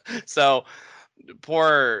 So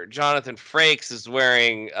poor Jonathan Frakes is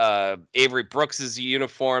wearing Avery Brooks's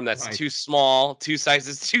uniform that's Right. too small, 2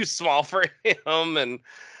 sizes too small for him, and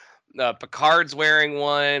Picard's wearing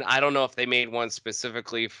one. I don't know if they made one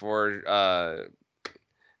specifically for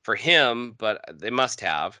him, but they must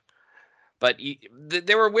have. But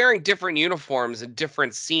they were wearing different uniforms in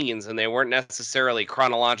different scenes, and they weren't necessarily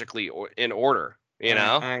chronologically in order. You I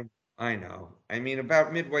know? I I know. I mean,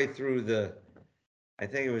 about midway through I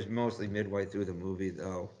think it was mostly midway through the movie,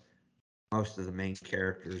 though. Most of the main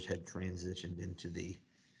characters had transitioned into the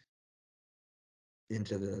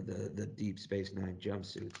Deep Space Nine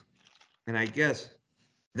jumpsuits, and I guess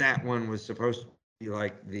that one was supposed to be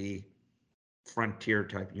like the frontier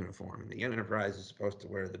type uniform, and the Enterprise is supposed to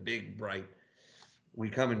wear the big, bright, we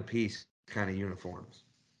come in peace kind of uniforms.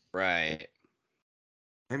 Right.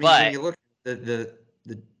 I mean, when But you look at the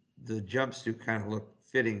the jumpsuit kind of looked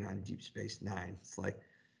fitting on Deep Space Nine. It's like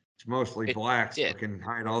it's mostly it black, so did. it can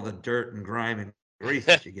hide all the dirt and grime and grease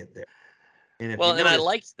that you get there. And if you Well, and I notice,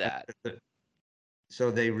 liked that.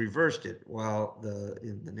 so they reversed it. While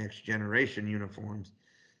in the next generation uniforms,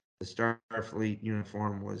 the Starfleet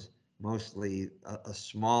uniform was mostly a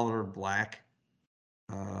smaller black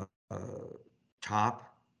uh, uh,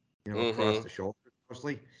 top, across Mm-hmm. the shoulders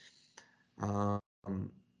mostly.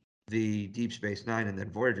 Um, the Deep Space Nine and then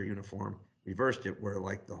Voyager uniform reversed it, where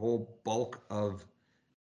like the whole bulk of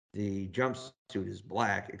the jumpsuit is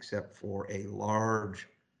black, except for a large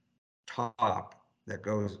top that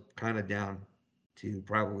goes kind of down to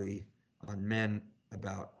probably on men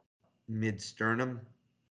about mid sternum,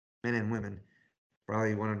 men and women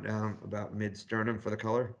probably went down about mid sternum for the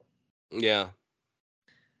color, Yeah.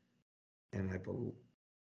 and I believe,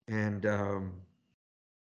 and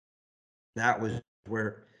that was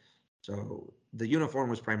where. So the uniform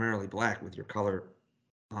was primarily black with your color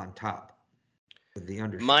on top with the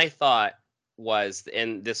undershirt. My thought was,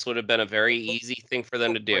 and this would have been a very Well, easy thing for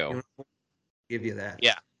them to what do. uniform give you that?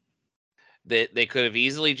 Yeah. They could have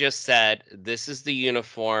easily just said, this is the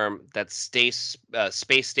uniform that space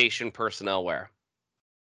station personnel wear.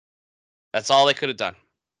 That's all they could have done.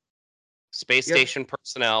 Space Yep, station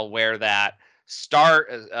personnel wear that.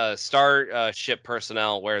 Starship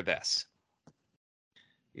personnel wear this.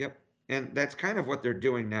 yep, and that's kind of what they're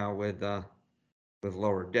doing now with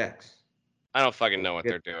lower decks. I don't fucking We'll know what get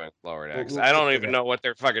they're doing, lower we'll, decks. we'll I get don't to even that. know what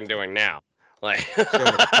they're fucking doing now. Like, So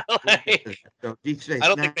we'll get to like that. So I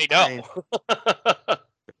don't think they know.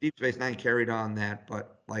 Deep Space Nine carried on that,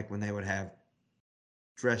 but like when they would have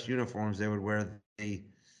dress uniforms, they would wear the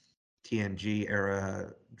TNG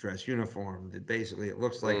era dress uniform. That basically it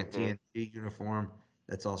looks like a Hmm. TNG uniform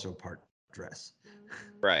that's also part dress.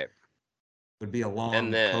 Right. It would be a And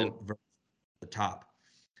long then coat versus the top.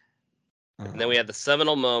 and then we Um, had the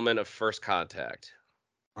seminal moment of first contact.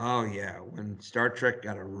 oh yeah, when Star Trek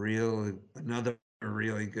got another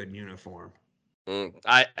really good uniform.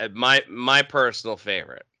 My personal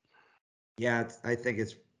favorite. Yeah, I think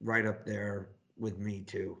it's right up there with me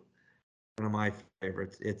too. One of my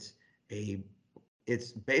favorites. A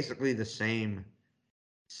it's basically the same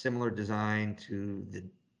similar design to the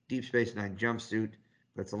Deep Space Nine jumpsuit,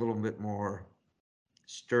 but it's a little bit more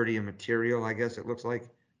sturdy material, I guess it looks like,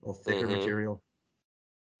 a little thicker Hmm. material.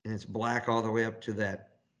 And it's black all the way up to that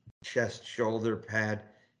chest shoulder pad,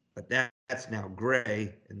 but that's now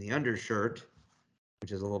gray. And the undershirt,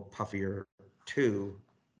 which is a little puffier too,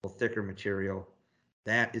 a little thicker material,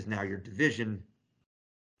 that is now your division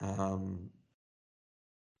um,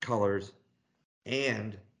 colors.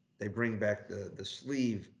 And they bring back the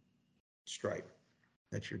sleeve stripe.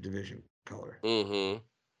 That's your division color. Mm-hmm.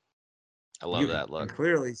 I love You that can look.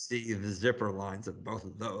 clearly see the zipper lines of both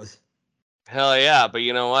of those. Hell yeah, but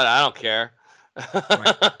you know what? I don't care.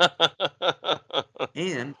 Right.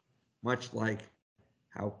 And much like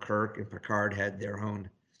how Kirk and Picard had their own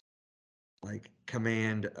like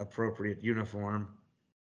command appropriate uniform,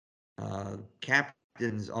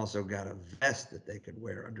 captains also got a vest that they could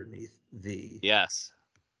wear underneath the Yes.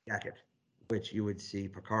 jacket, which you would see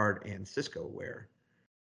Picard and Cisco wear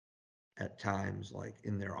at times, like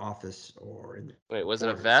in their office or in Wait, their was it a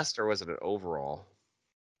quarters. vest or was it an overall?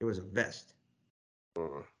 It was a vest.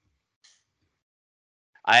 Mm.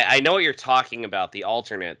 I know what you're talking about, the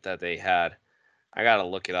alternate that they had. I gotta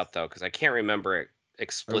look it up though, because I can't remember it It was a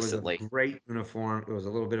explicitly. great uniform. It was a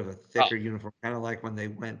little bit of a Oh, thicker uniform, kind of like when they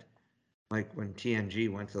went, like when TNG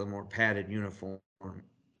went to the more padded uniform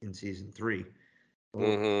in season 3. Well,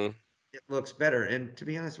 mm-hmm. it looks better, and to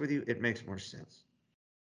be honest with you, it makes more sense.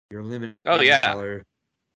 You're Oh limiting the yeah. color,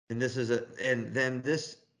 and this is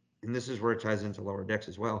where it ties into lower decks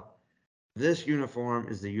as well. This uniform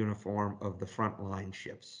is the uniform of the frontline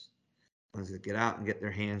ships, ones that get out and get their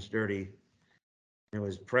hands dirty. It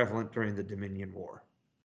was prevalent during the Dominion War.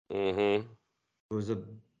 Mm-hmm. It was a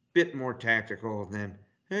bit more tactical than,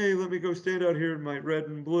 hey, let me go stand out here in my red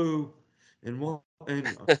and blue and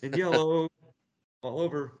yellow all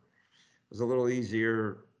over. It was a little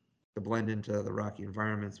easier to blend into the rocky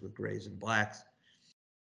environments with grays and blacks.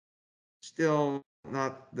 Still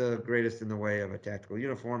not the greatest in the way of a tactical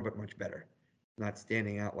uniform, but much better. Not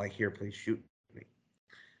standing out like, here, please shoot me.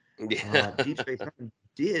 Yeah. Deep Space Nine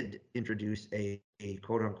did introduce a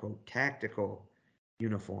quote unquote tactical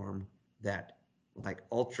uniform, that like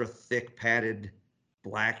ultra thick padded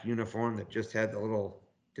black uniform that just had the little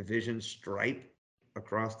division stripe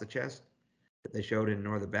across the chest that they showed in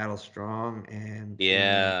Nor the Battle Strong and in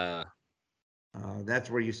Yeah.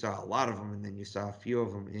 that's where you saw a lot of them, and then you saw a few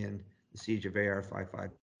of them in the Siege of AR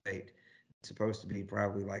 558. It's supposed to be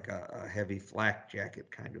probably like a heavy flak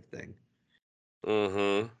jacket kind of thing.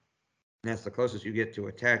 Mm-hmm. And that's the closest you get to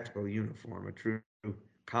a tactical uniform, a true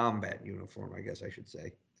combat uniform, I guess I should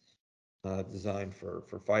say, designed for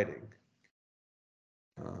fighting.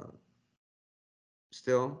 Uh,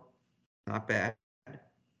 Still, not bad.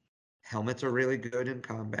 Helmets are really good in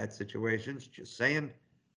combat situations. Just saying. Oh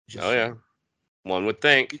Just yeah. saying. One would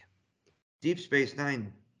think. Deep Space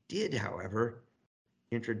Nine did, however,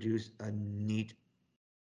 introduce a neat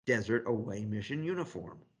desert away mission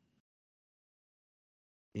uniform.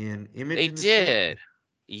 In Image They in the Sand, did.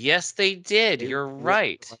 Yes, they did. they You're wore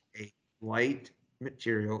right. like a light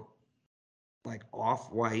material, like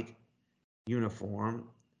off-white uniform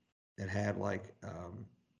that had like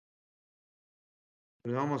it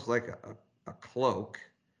was almost like a cloak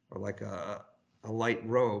or like a light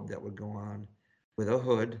robe that would go on with a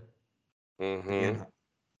hood. Again, Mm-hmm.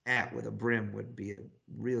 a hat with a brim would be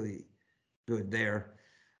really good there.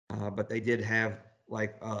 But they did have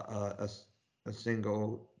like a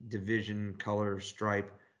single division color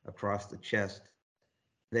stripe across the chest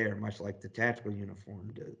there, much like the tactical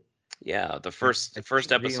uniform did. Yeah, the But first I first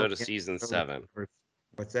think the only episode of season episode, 7.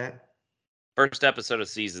 what's that? First episode of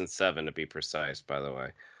season 7 to be precise, by the way.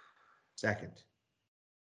 Second.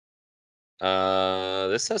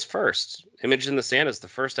 This says first. Image in the Sand is the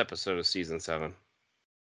first episode of season 7.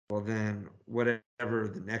 Well, then whatever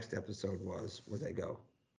the next episode was, where they go,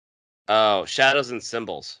 Oh, Shadows and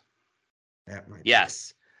Symbols. that might be it.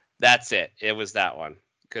 Yes, that's it. It was that one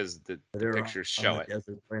because the They're pictures on show the it.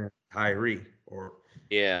 desert planet Tyree or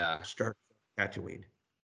Yeah, Star Tatooine.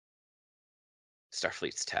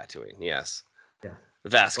 Starfleet's Tatooine. Yes, Yeah,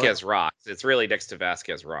 Vasquez but Rocks. It's really next to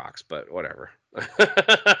Vasquez Rocks, but whatever. the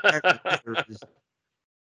fact of the matter is,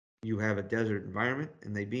 you have a desert environment,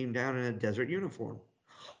 and they beam down in a desert uniform.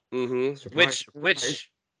 Surprise, surprise.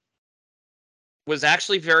 Which was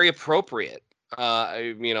actually very appropriate.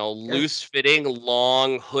 Yes, Loose fitting,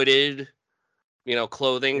 long hooded,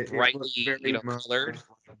 clothing, it looked brightly, very much colored.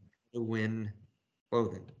 like Bedouin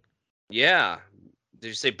clothing. Yeah. Did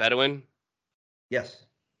you say Bedouin? Yes,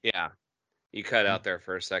 Yeah. You cut yeah, out there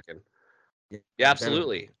for a second. Yeah, yeah, Bedouin.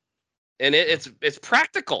 absolutely. And Yeah. it's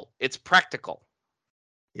practical. It's practical.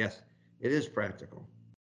 Yes, it is practical.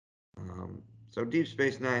 So Deep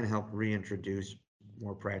Space Nine helped reintroduce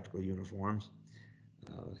more practical uniforms.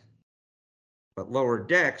 Uh, but lower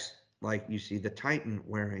decks, like you see the Titan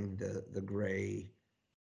wearing the gray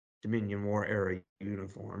Dominion War era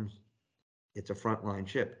uniforms, it's a frontline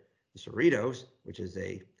ship. The Cerritos, which is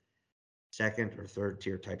a second or third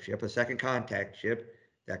tier type ship, a second contact ship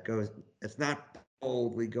that goes, it's not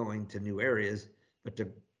boldly going to new areas, but to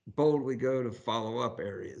boldly go to follow up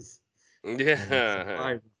areas. and Yeah.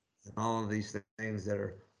 supply and all of these things that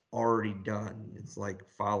are already done. It's like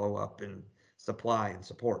follow up and supply and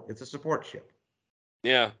support. It's a support ship.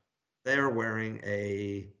 Yeah. They're wearing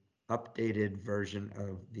a updated version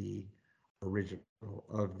of the original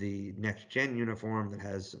of the next gen uniform that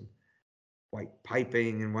has some white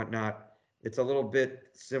piping and whatnot. It's a little bit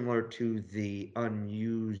similar to the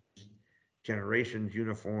unused Generations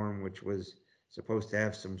uniform, which was supposed to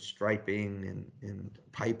have some striping and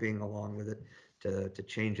piping along with it to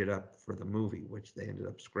change it up for the movie, which they ended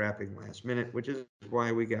up scrapping last minute, which is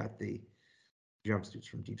why we got the jumpsuits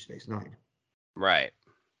from Deep Space Nine. Right.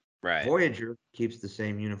 Right. Voyager keeps the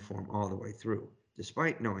same uniform all the way through,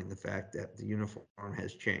 despite knowing the fact that the uniform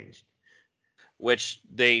has changed. Which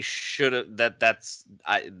they should have.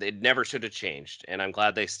 They never should have changed, and I'm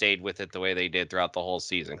glad they stayed with it the way they did throughout the whole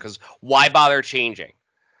season. Because why bother changing?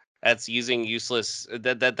 That's using useless.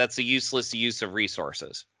 That's a useless use of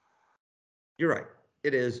resources. You're right.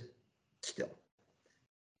 It is still,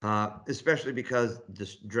 especially because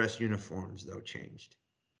the dress uniforms though changed.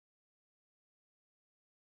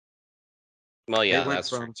 Well, They yeah, went that's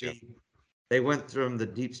true from too. the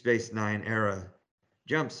Deep Space Nine era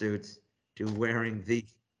jumpsuits to wearing the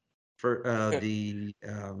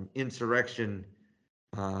insurrection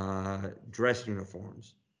dress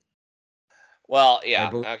uniforms. Well, I yeah,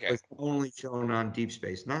 believe it okay. was only shown on Deep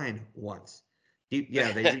Space Nine once.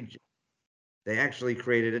 They actually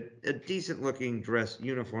created a decent looking dress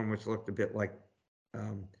uniform, which looked a bit like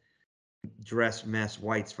um, dress mess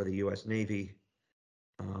whites for the U.S. Navy.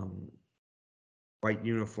 Um, White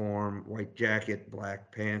uniform, white jacket,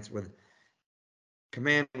 black pants with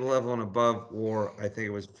command level and above wore, I think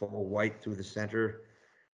it was full white through the center,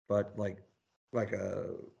 but like a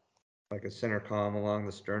like a center column along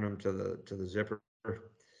the sternum to the zipper.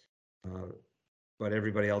 But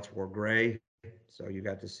everybody else wore gray, so you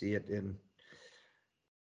got to see it in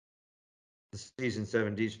the season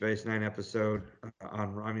 7 Deep Space Nine episode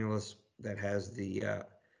on Romulus that has the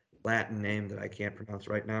Latin name that I can't pronounce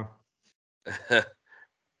right now.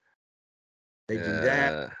 They do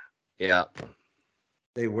that. uh, yeah,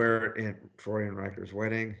 They wear it in Troy and Riker's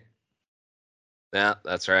wedding, yeah,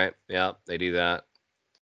 that's right. Yeah, they do that.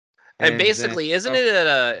 And and then basically, isn't it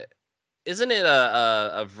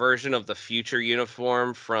a version of the future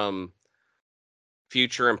uniform from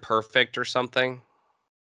Future Imperfect or something?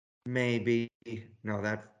 maybe no,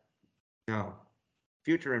 no.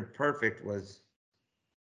 Future Imperfect was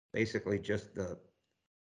basically just the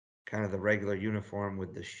kind of the regular uniform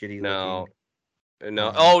with the shitty looking. No, no.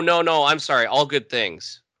 Um, Oh no, no. I'm sorry. All Good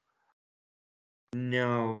Things.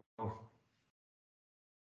 no,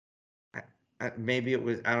 maybe it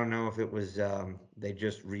was. I don't know if it was. They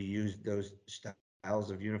just reused those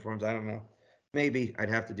styles of uniforms. I don't know. Maybe I'd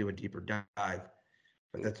have to do a deeper dive,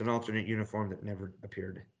 but that's an alternate uniform that never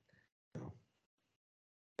appeared. So,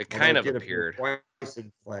 It although kind it of did appear appeared. twice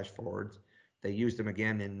in Flash Forwards, they used them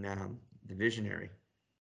again in the Visionary.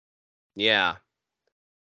 Yeah,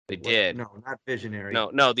 they What? did. No, not Visionary.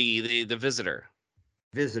 No, no. The Visitor.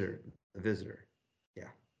 Visitor. The Visitor. Yeah.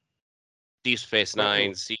 Deep Space But Nine,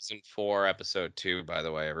 anyway, season 4, episode 2. By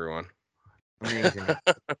the way, everyone. amazing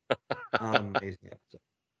episode. Amazing episode.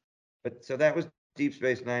 But so that was Deep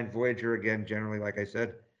Space Nine. Voyager again. Generally, like I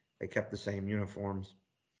said, they kept the same uniforms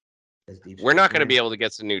as Deep We're Space not going to be Nine. able to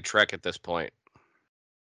get some new Trek at this point.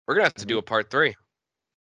 We're gonna have to do a part 3.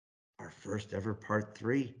 Our first ever part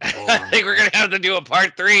 3. Oh, I think we're gonna have to do a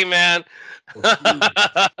part 3, man.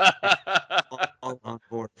 all on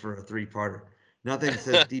board for a 3-parter. Nothing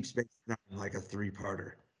says Deep Space Nine like a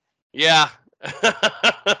 3-parter. Yeah.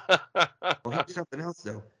 Well, here's something else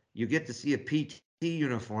though. You get to see a PT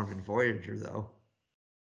uniform in Voyager though.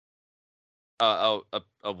 A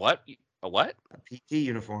what? A what? A PT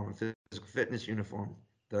uniform, a physical fitness uniform.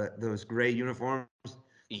 Those gray uniforms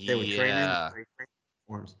they would train in, the Yeah. gray training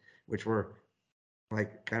uniforms, which were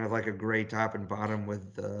like kind of like a gray top and bottom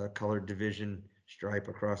with the colored division stripe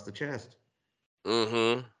across the chest.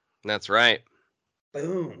 Mm-hmm. That's right.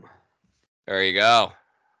 Boom. There you go.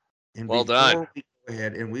 And Well done. before we go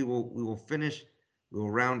ahead, and we will finish, we will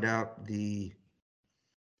round out the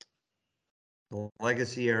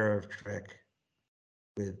legacy era of Trek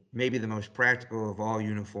with maybe the most practical of all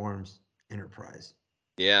uniforms, Enterprise.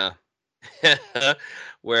 Yeah.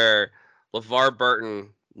 Where LeVar Burton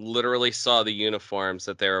literally saw the uniforms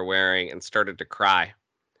that they were wearing and started to cry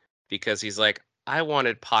because he's like, I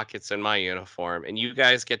wanted pockets in my uniform, and you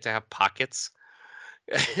guys get to have pockets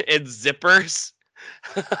and zippers.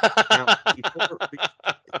 Now,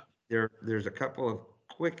 there's a couple of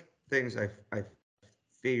quick things I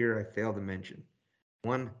figure I failed to mention.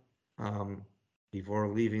 One, um, before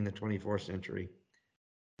leaving the 24th century.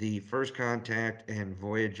 The First Contact and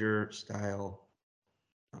Voyager style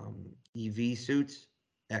EV suits,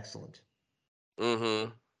 excellent. Mm-hmm.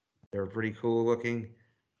 They were pretty cool looking.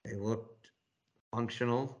 They looked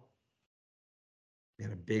functional. They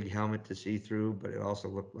had a big helmet to see through, but it also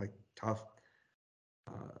looked like tough.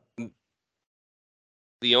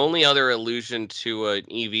 The only other allusion to an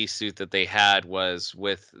EV suit that they had was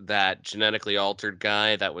with that genetically altered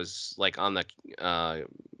guy that was like on the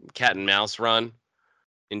cat and mouse run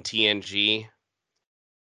in TNG,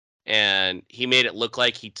 and he made it look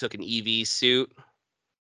like he took an EV suit.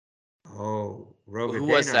 Oh, Roga Who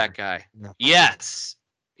was that Danar. guy? No, Yes,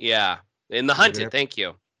 yeah, in the it was a good Hunted. episode. Thank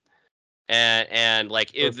you. And like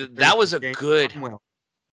For that James was a James good, Cromwell.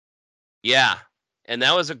 yeah, and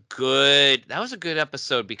that was a good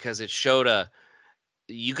episode because it showed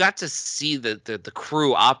you got to see the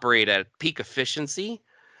crew operate at peak efficiency,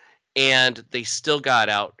 and they still got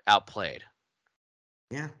outplayed.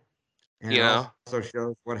 Yeah. And You it know? also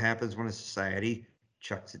shows what happens when a society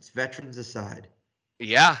chucks its veterans aside,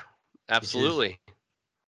 Yeah, which is absolutely.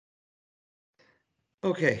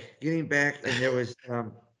 okay. Getting back, and there was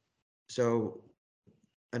so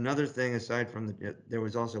another thing aside from there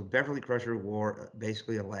was also Beverly Crusher wore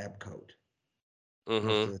basically a lab coat most Mm-hmm.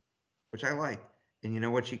 of the, which I liked. And you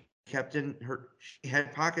know what she kept in her? She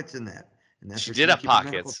had pockets in that, and that's She where she did would have keep her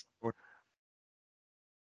medical. pockets.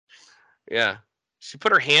 Yeah. She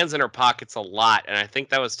put her hands in her pockets a lot, and I think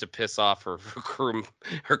that was to piss off her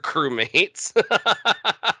crewmates.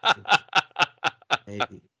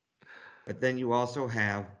 Maybe. But then you also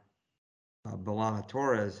have Belana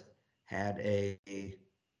Torres had a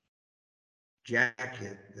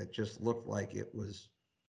jacket that just looked like it was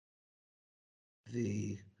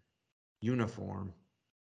the uniform,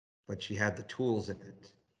 but she had the tools in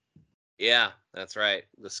it. Yeah, that's right.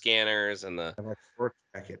 The scanners and the Like sport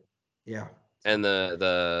jacket. Yeah. and So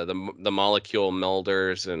the molecule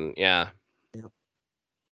melders and yeah. yeah,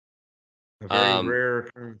 a very Um, rare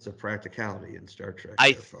occurrence of practicality in Star Trek,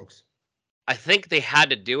 I there, folks. I think they had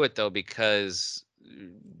to do it though because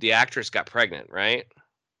the actress got pregnant, right?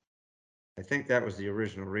 I think that was the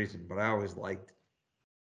original reason, but I always liked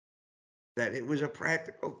that it was a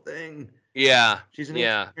practical thing. Yeah, She's an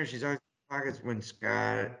yeah. engineer. She's always in pockets when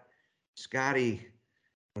Scotty,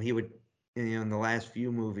 when he would, in the last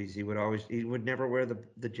few movies, he would never wear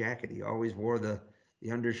the jacket. He always wore the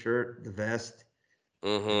undershirt, the vest,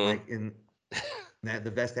 and Mm-hmm. like in that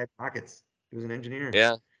the vest had pockets. He was an engineer.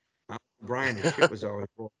 Yeah. Brian, his ship was always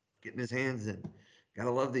full, getting his hands in.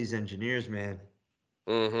 Gotta love these engineers, man.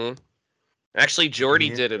 Mm-hmm. Actually, Getting Geordi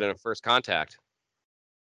hands did it in. in a First Contact.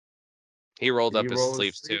 He rolled Did he up his roll his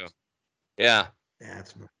sleeves too. sleeves? Yeah.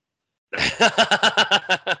 That's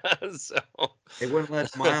So they wouldn't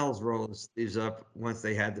let Miles roll his sleeves up once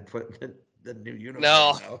they had to put the new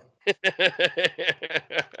no. uniform out.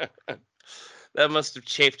 That must have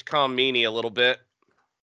chafed Calm Meanie a little bit.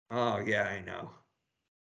 Oh yeah, I know.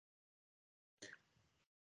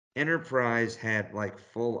 Enterprise had like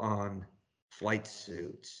full on flight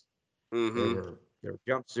suits. Mm-hmm. They were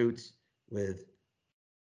jumpsuits with,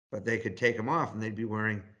 but they could take them off and they'd be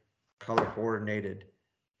wearing color coordinated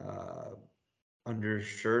uh,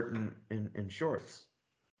 undershirt and shorts.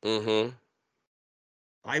 Mm-hmm.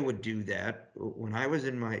 I would do that when I was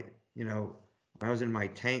in my, you know, when I was in my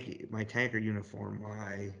tanker uniform,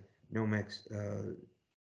 my Nomex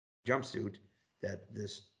jumpsuit that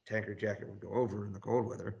this tanker jacket would go over in the cold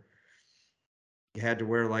weather. You had to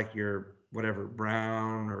wear like your whatever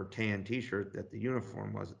brown or tan T-shirt that the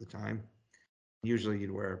uniform was at the time. Usually,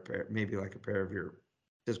 you'd wear a pair, maybe like a pair of your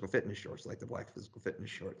physical fitness shorts, like the black physical fitness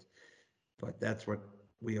shorts. But that's what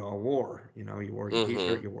we all wore. You know, you wore your Mm-hmm.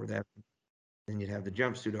 T-shirt, you wore that, then you'd have the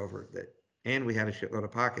jumpsuit over that, and we had a shitload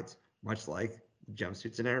of pockets, much like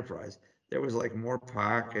jumpsuits in Enterprise. There was like more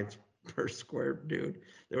pockets per square dude.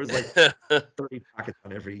 There was like 30 pockets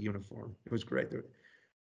on every uniform. It was great.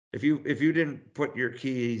 If you didn't put your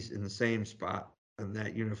keys in the same spot on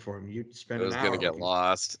that uniform, you'd It spend an was gonna hour get looking.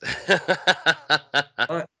 lost.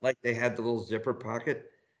 But like they had the little zipper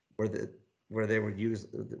pocket where where they would use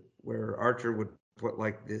where Archer would put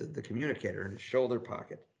like the communicator in his shoulder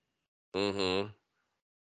pocket Mm-hmm.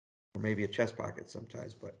 or maybe a chest pocket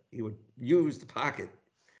sometimes, but he would use the pocket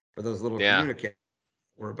for those little Yeah. communicators.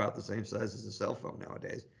 Were about the same size as a cell phone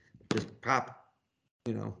nowadays. Just pop,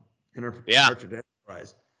 you know, Yeah. Archer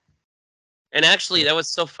Enterprise. And actually, Yeah. that was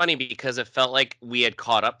so funny because it felt like we had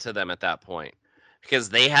caught up to them at that point. Because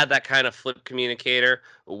they had that kind of flip communicator.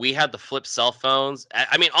 We had the flip cell phones.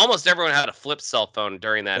 I mean, almost everyone had a flip cell phone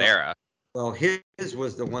during that Well, era. well, his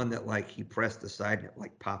was the one that like he pressed aside and it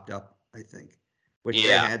like popped up. I think. which they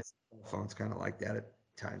Yeah. had cell phones kind of like that at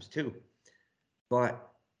times too.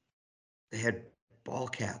 But they had ball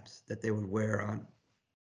caps that they would wear on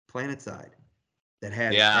Planetside that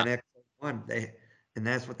had Yeah. NX-01. And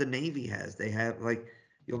that's what the Navy has. They have like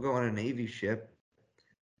you'll go on a Navy ship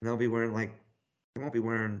and they'll be wearing like they won't be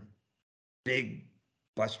wearing big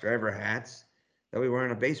bus driver hats. They'll be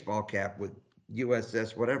wearing a baseball cap with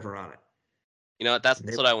USS whatever on it. You know what? That's And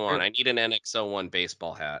they what I want. wear I need an NX-01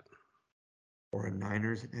 baseball hat. or a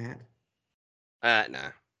Niners hat. Nah.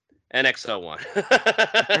 NX-01.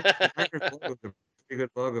 The Niners logo is a pretty good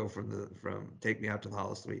logo from Take Me Out to the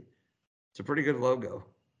Hollow Suite. It's a pretty good logo.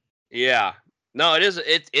 Yeah. No, it is.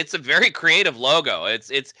 It's a very creative logo.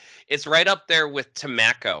 It's right up there with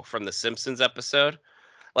Tamako from the Simpsons episode.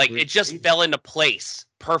 Like it just Agreed. fell into place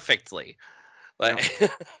perfectly. Yeah,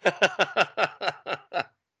 Like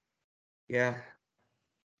yeah.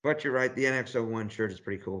 But you're right. The NX-01 shirt is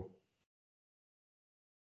pretty cool.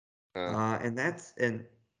 Uh, And that's and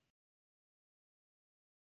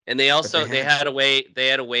and they but they also had they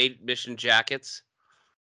had away mission jackets.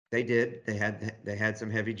 they did they had some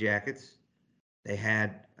heavy jackets. They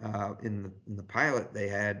had in the pilot they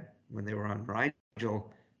had when they were on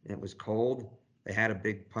Rigel and it was cold. They had a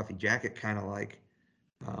big puffy jacket, kind of like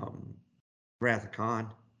um, Wrath of Khan.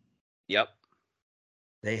 Yep.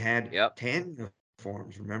 They had Yep. tan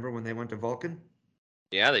uniforms. Remember when they went to Vulcan?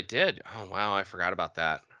 Yeah, they did. Oh wow, I forgot about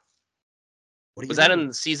that. What do you Was that know?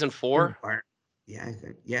 in season 4? Yeah, I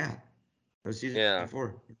think yeah. That was season Yeah.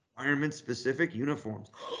 4. Environment specific uniforms.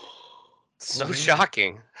 Oh So yeah,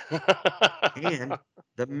 shocking. and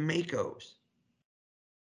the Makos.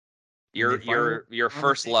 When they your finally your your on the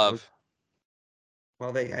first Makos, love.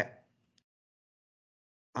 well,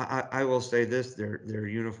 I will say this: their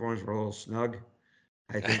uniforms were a little snug.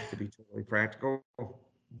 I think to be totally practical,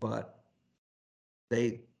 but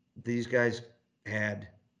they these guys had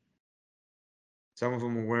some of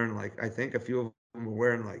them were wearing like I think a few of them were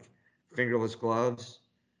wearing like fingerless gloves.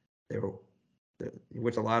 They were,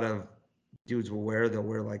 which a lot of dudes will wear. They'll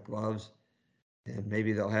wear like gloves, and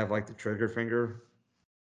maybe they'll have like the trigger finger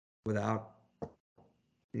without,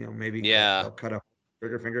 maybe Yeah. they'll cut up the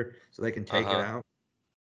trigger finger so they can take it Uh-huh. out,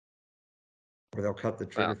 or they'll cut the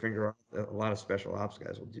trigger Well, finger off. A lot of special ops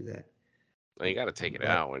guys will do that. you got to take it But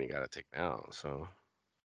out when you got to take it out. So.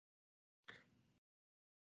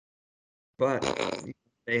 but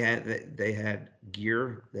they had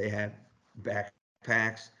gear, they had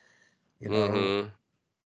backpacks, you know, Mm-hmm.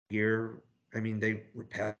 gear. I mean, they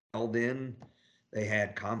repelled in. They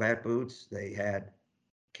had combat boots. They had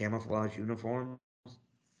camouflage uniforms.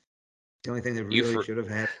 The only thing they You really for should have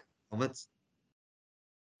had helmets.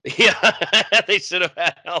 Yeah, they should have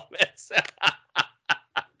had helmets.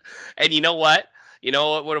 And you know what? You know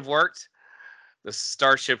what would have worked? The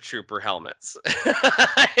Starship Trooper helmets.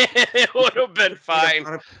 It You would could have been have made a fine.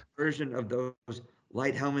 modified version of those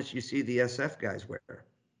light helmets you see the SF guys wear.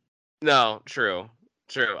 No, true.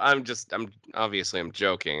 True. I'm obviously I'm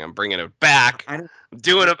joking. I'm bringing it back. I don't,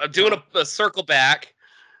 I'm doing a circle back.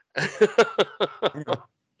 I know,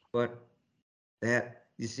 but that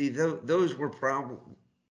you see, those were probably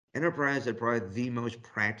Enterprise had probably the most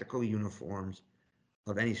practical uniforms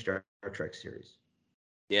of any Star Trek series.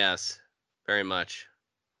 Yes, very much.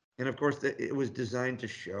 And of course, it was designed to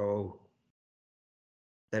show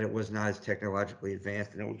that it was not as technologically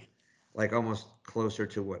advanced, and it was like almost closer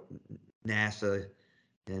to what NASA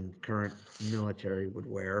and current military would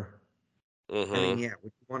wear. I mean, Mm-hmm. yeah,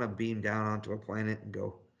 would you want to beam down onto a planet and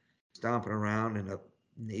go stomping around in a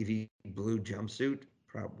navy blue jumpsuit?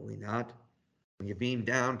 Probably not. When you beam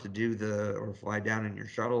down to do or fly down in your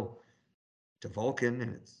shuttle to Vulcan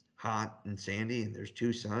and it's hot and sandy and there's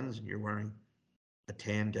two suns and you're wearing a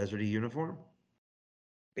tan deserty uniform,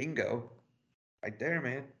 bingo, right there,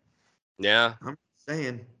 man. Yeah. I'm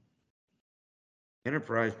saying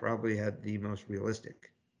Enterprise probably had the most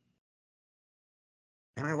realistic,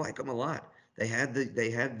 and I like them a lot. They had the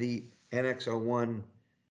NX-01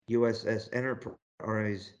 USS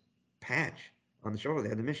Enterprise patch on the show. They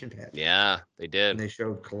had the mission patch, Yeah, they and did. they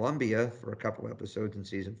showed Columbia for a couple episodes in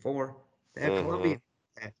season 4. They had Mm-hmm. Columbia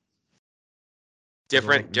patch, the like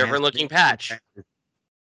Different massive looking mission patch. patches.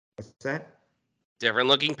 What's that? Different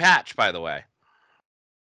looking patch, by the way.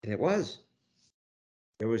 And it was.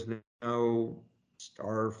 There was no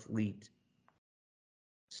Starfleet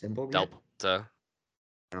symbol yet. Delta.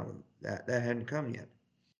 No, that hadn't come yet.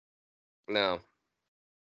 No.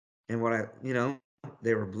 And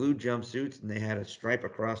they were blue jumpsuits and they had a stripe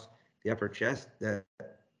across the upper chest that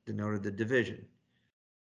denoted the division.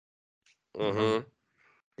 Mm-hmm.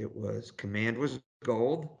 It was command was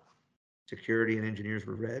gold, security and engineers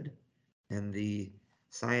were red, and the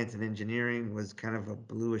science and engineering was kind of a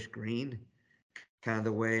bluish green, kind of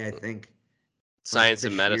the way I think Science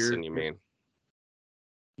and Bashir. medicine, you mean?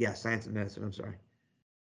 Yeah, science and medicine. I'm sorry.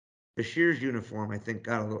 Bashir's uniform, I think,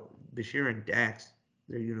 got a little. Bashir and Dax,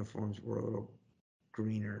 their uniforms were a little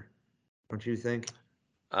greener, don't you think?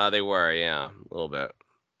 They were, yeah, a little bit.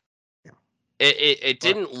 Yeah. It But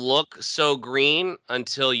didn't look so green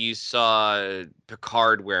until you saw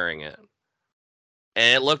Picard wearing it.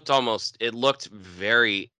 And it looked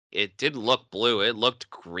very, it didn't look blue, it looked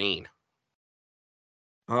green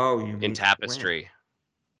oh, you in mean when? Tapestry.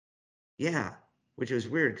 Yeah, which was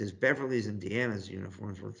weird because Beverly's and Deanna's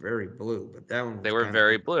uniforms were very blue, but that one They was were kind of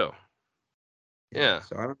very green. blue. Yeah, Yeah.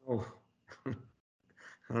 so I don't know.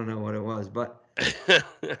 I don't know what it was, but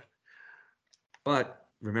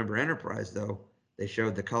remember Enterprise though, they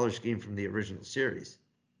showed the color scheme from the original series.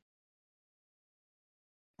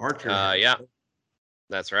 Archer had it. Yeah,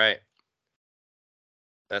 that's right.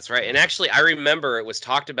 That's right. And actually, I remember it was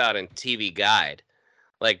talked about in TV Guide.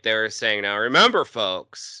 Like they were saying, now remember,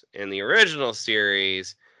 folks, in the original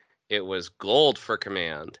series, it was gold for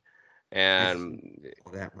command. I see And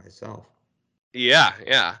all that myself. yeah,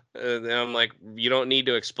 yeah. And I'm like, you don't need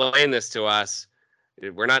to explain this to us.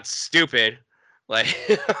 We're not stupid. Like,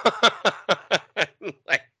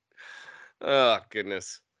 like, oh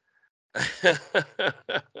goodness.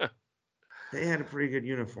 They had a pretty good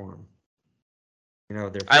uniform. You know,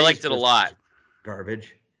 their I phase liked it a lot. pistols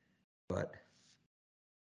garbage, but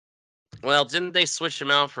Well, didn't they switch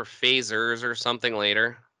them out for phasers or something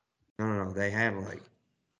later? no, they had like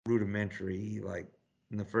rudimentary, like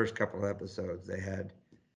in the first couple episodes, they had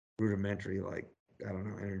rudimentary, like I don't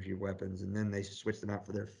know, energy weapons, and then they switched them out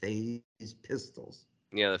for their phase pistols,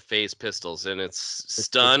 Yeah, the phase pistols, and it's which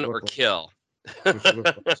stun or look like kill.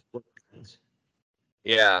 split guns.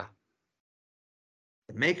 Yeah,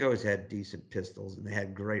 The Makos had decent pistols and they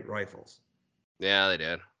had great rifles, yeah, they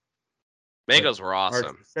did. but Magos were Archer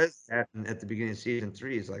awesome. says that at the beginning of season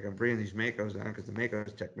 3. He's like, I'm bringing these Makos down because the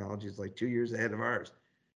Makos technology is like 2 years ahead of ours.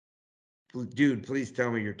 Dude, please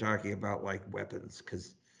tell me you're talking about like weapons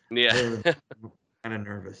because Yeah, I'm kind of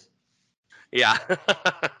nervous. yeah.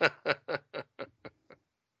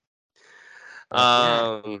 But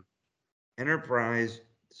yeah, um, Enterprise,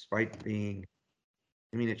 despite being,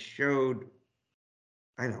 I mean,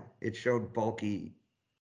 I know, it showed bulky.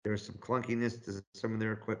 There was some clunkiness to some of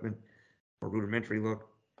their equipment, a rudimentary look,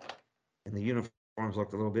 and the uniforms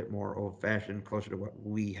looked a little bit more old-fashioned, closer to what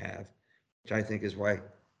we have, which I think is why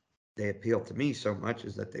they appeal to me so much,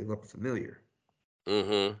 is that they look familiar.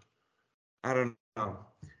 mm-hmm. I don't know.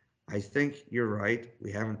 I think you're right.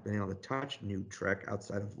 We haven't been able to touch New Trek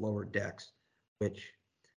outside of Lower Decks, which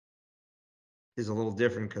is a little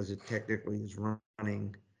different because it technically is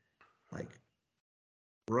running like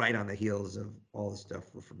right on the heels of all the stuff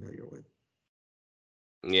we're familiar with.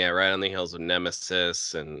 Yeah, right on the heels of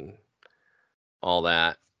Nemesis and all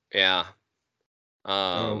that. Yeah. So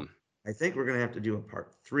Um, I think we're going to have to do a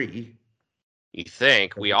part 3 you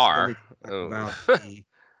think because we we still are? need to talk Oh. about the.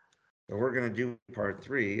 So we're going to do part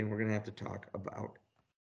 3, and we're going to have to talk about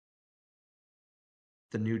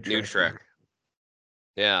the new New Trek trick. universe.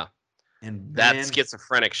 Yeah, And that man,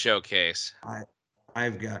 schizophrenic showcase. I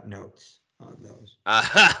I've got notes on those.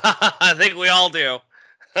 I think we all do.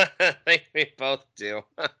 I think we both do.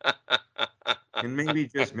 And maybe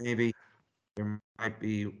just maybe there might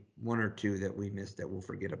be one or two that we missed that we'll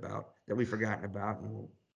forget about, that we've forgotten about, and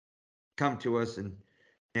will come to us. And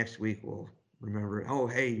next week we'll remember. Oh,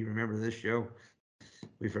 hey, you remember this show?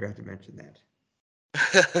 We forgot to mention that.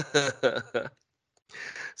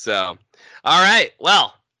 So, all right.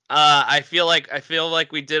 Well, I feel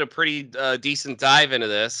like we did a pretty decent dive into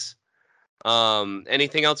this.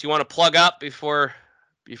 Anything else you want to plug up before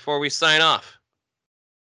we sign off?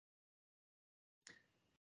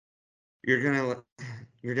 You're gonna,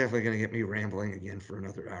 you're definitely gonna get me rambling again for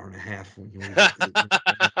another hour and a half when we get to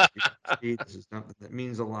the end. This is something that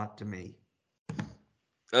means a lot to me.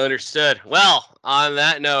 Understood. Well, on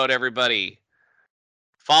that note, everybody,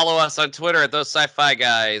 follow us on Twitter at those sci-fi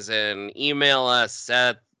guys and email us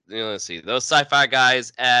at let's see, those sci-fi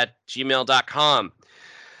guys at gmail.com.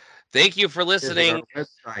 Thank you for Visit our listening.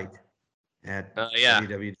 website at Yeah.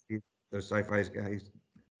 those sci-fi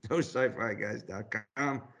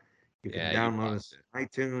guys.com. You can Yeah, you download paused us it. on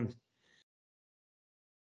iTunes.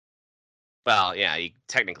 Well, yeah, you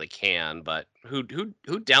technically can, but who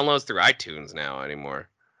downloads through iTunes now anymore?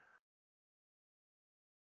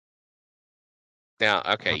 Yeah,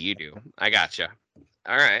 okay, Uh, you do. I gotcha.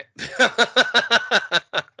 All right.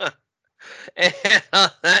 And on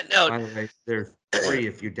that note, by the way, they're free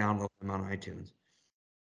if you download them on iTunes.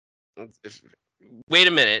 Wait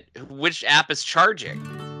a minute. Which app is charging?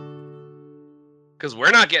 Because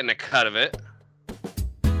we're not getting a cut of it.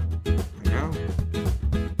 I know.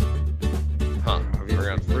 Huh. We're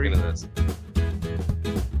going to look into this.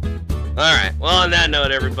 All right. Well, on that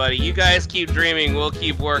note, everybody, you guys keep dreaming. We'll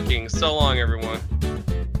keep working. So long, everyone.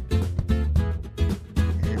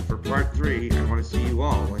 And for part 3, I want to see you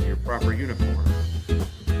all in your proper uniform. See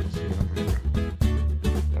you on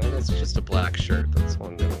the That's just a black shirt. That's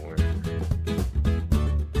what I'm going to wear.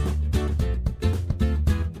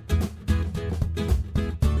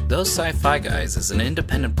 Those Sci-Fi Guys is an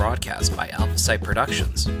independent broadcast by Alpha Site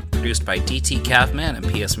Productions, produced by DT Cavman and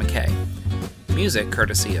PS McKay. Music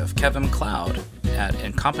courtesy of Kevin MacLeod at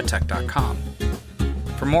Incompetech.com.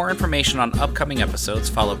 For more information on upcoming episodes,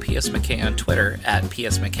 follow PS McKay on Twitter at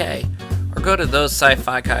PS McKay, or go to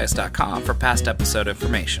thosesciFiGuys.com for past episode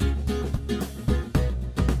information.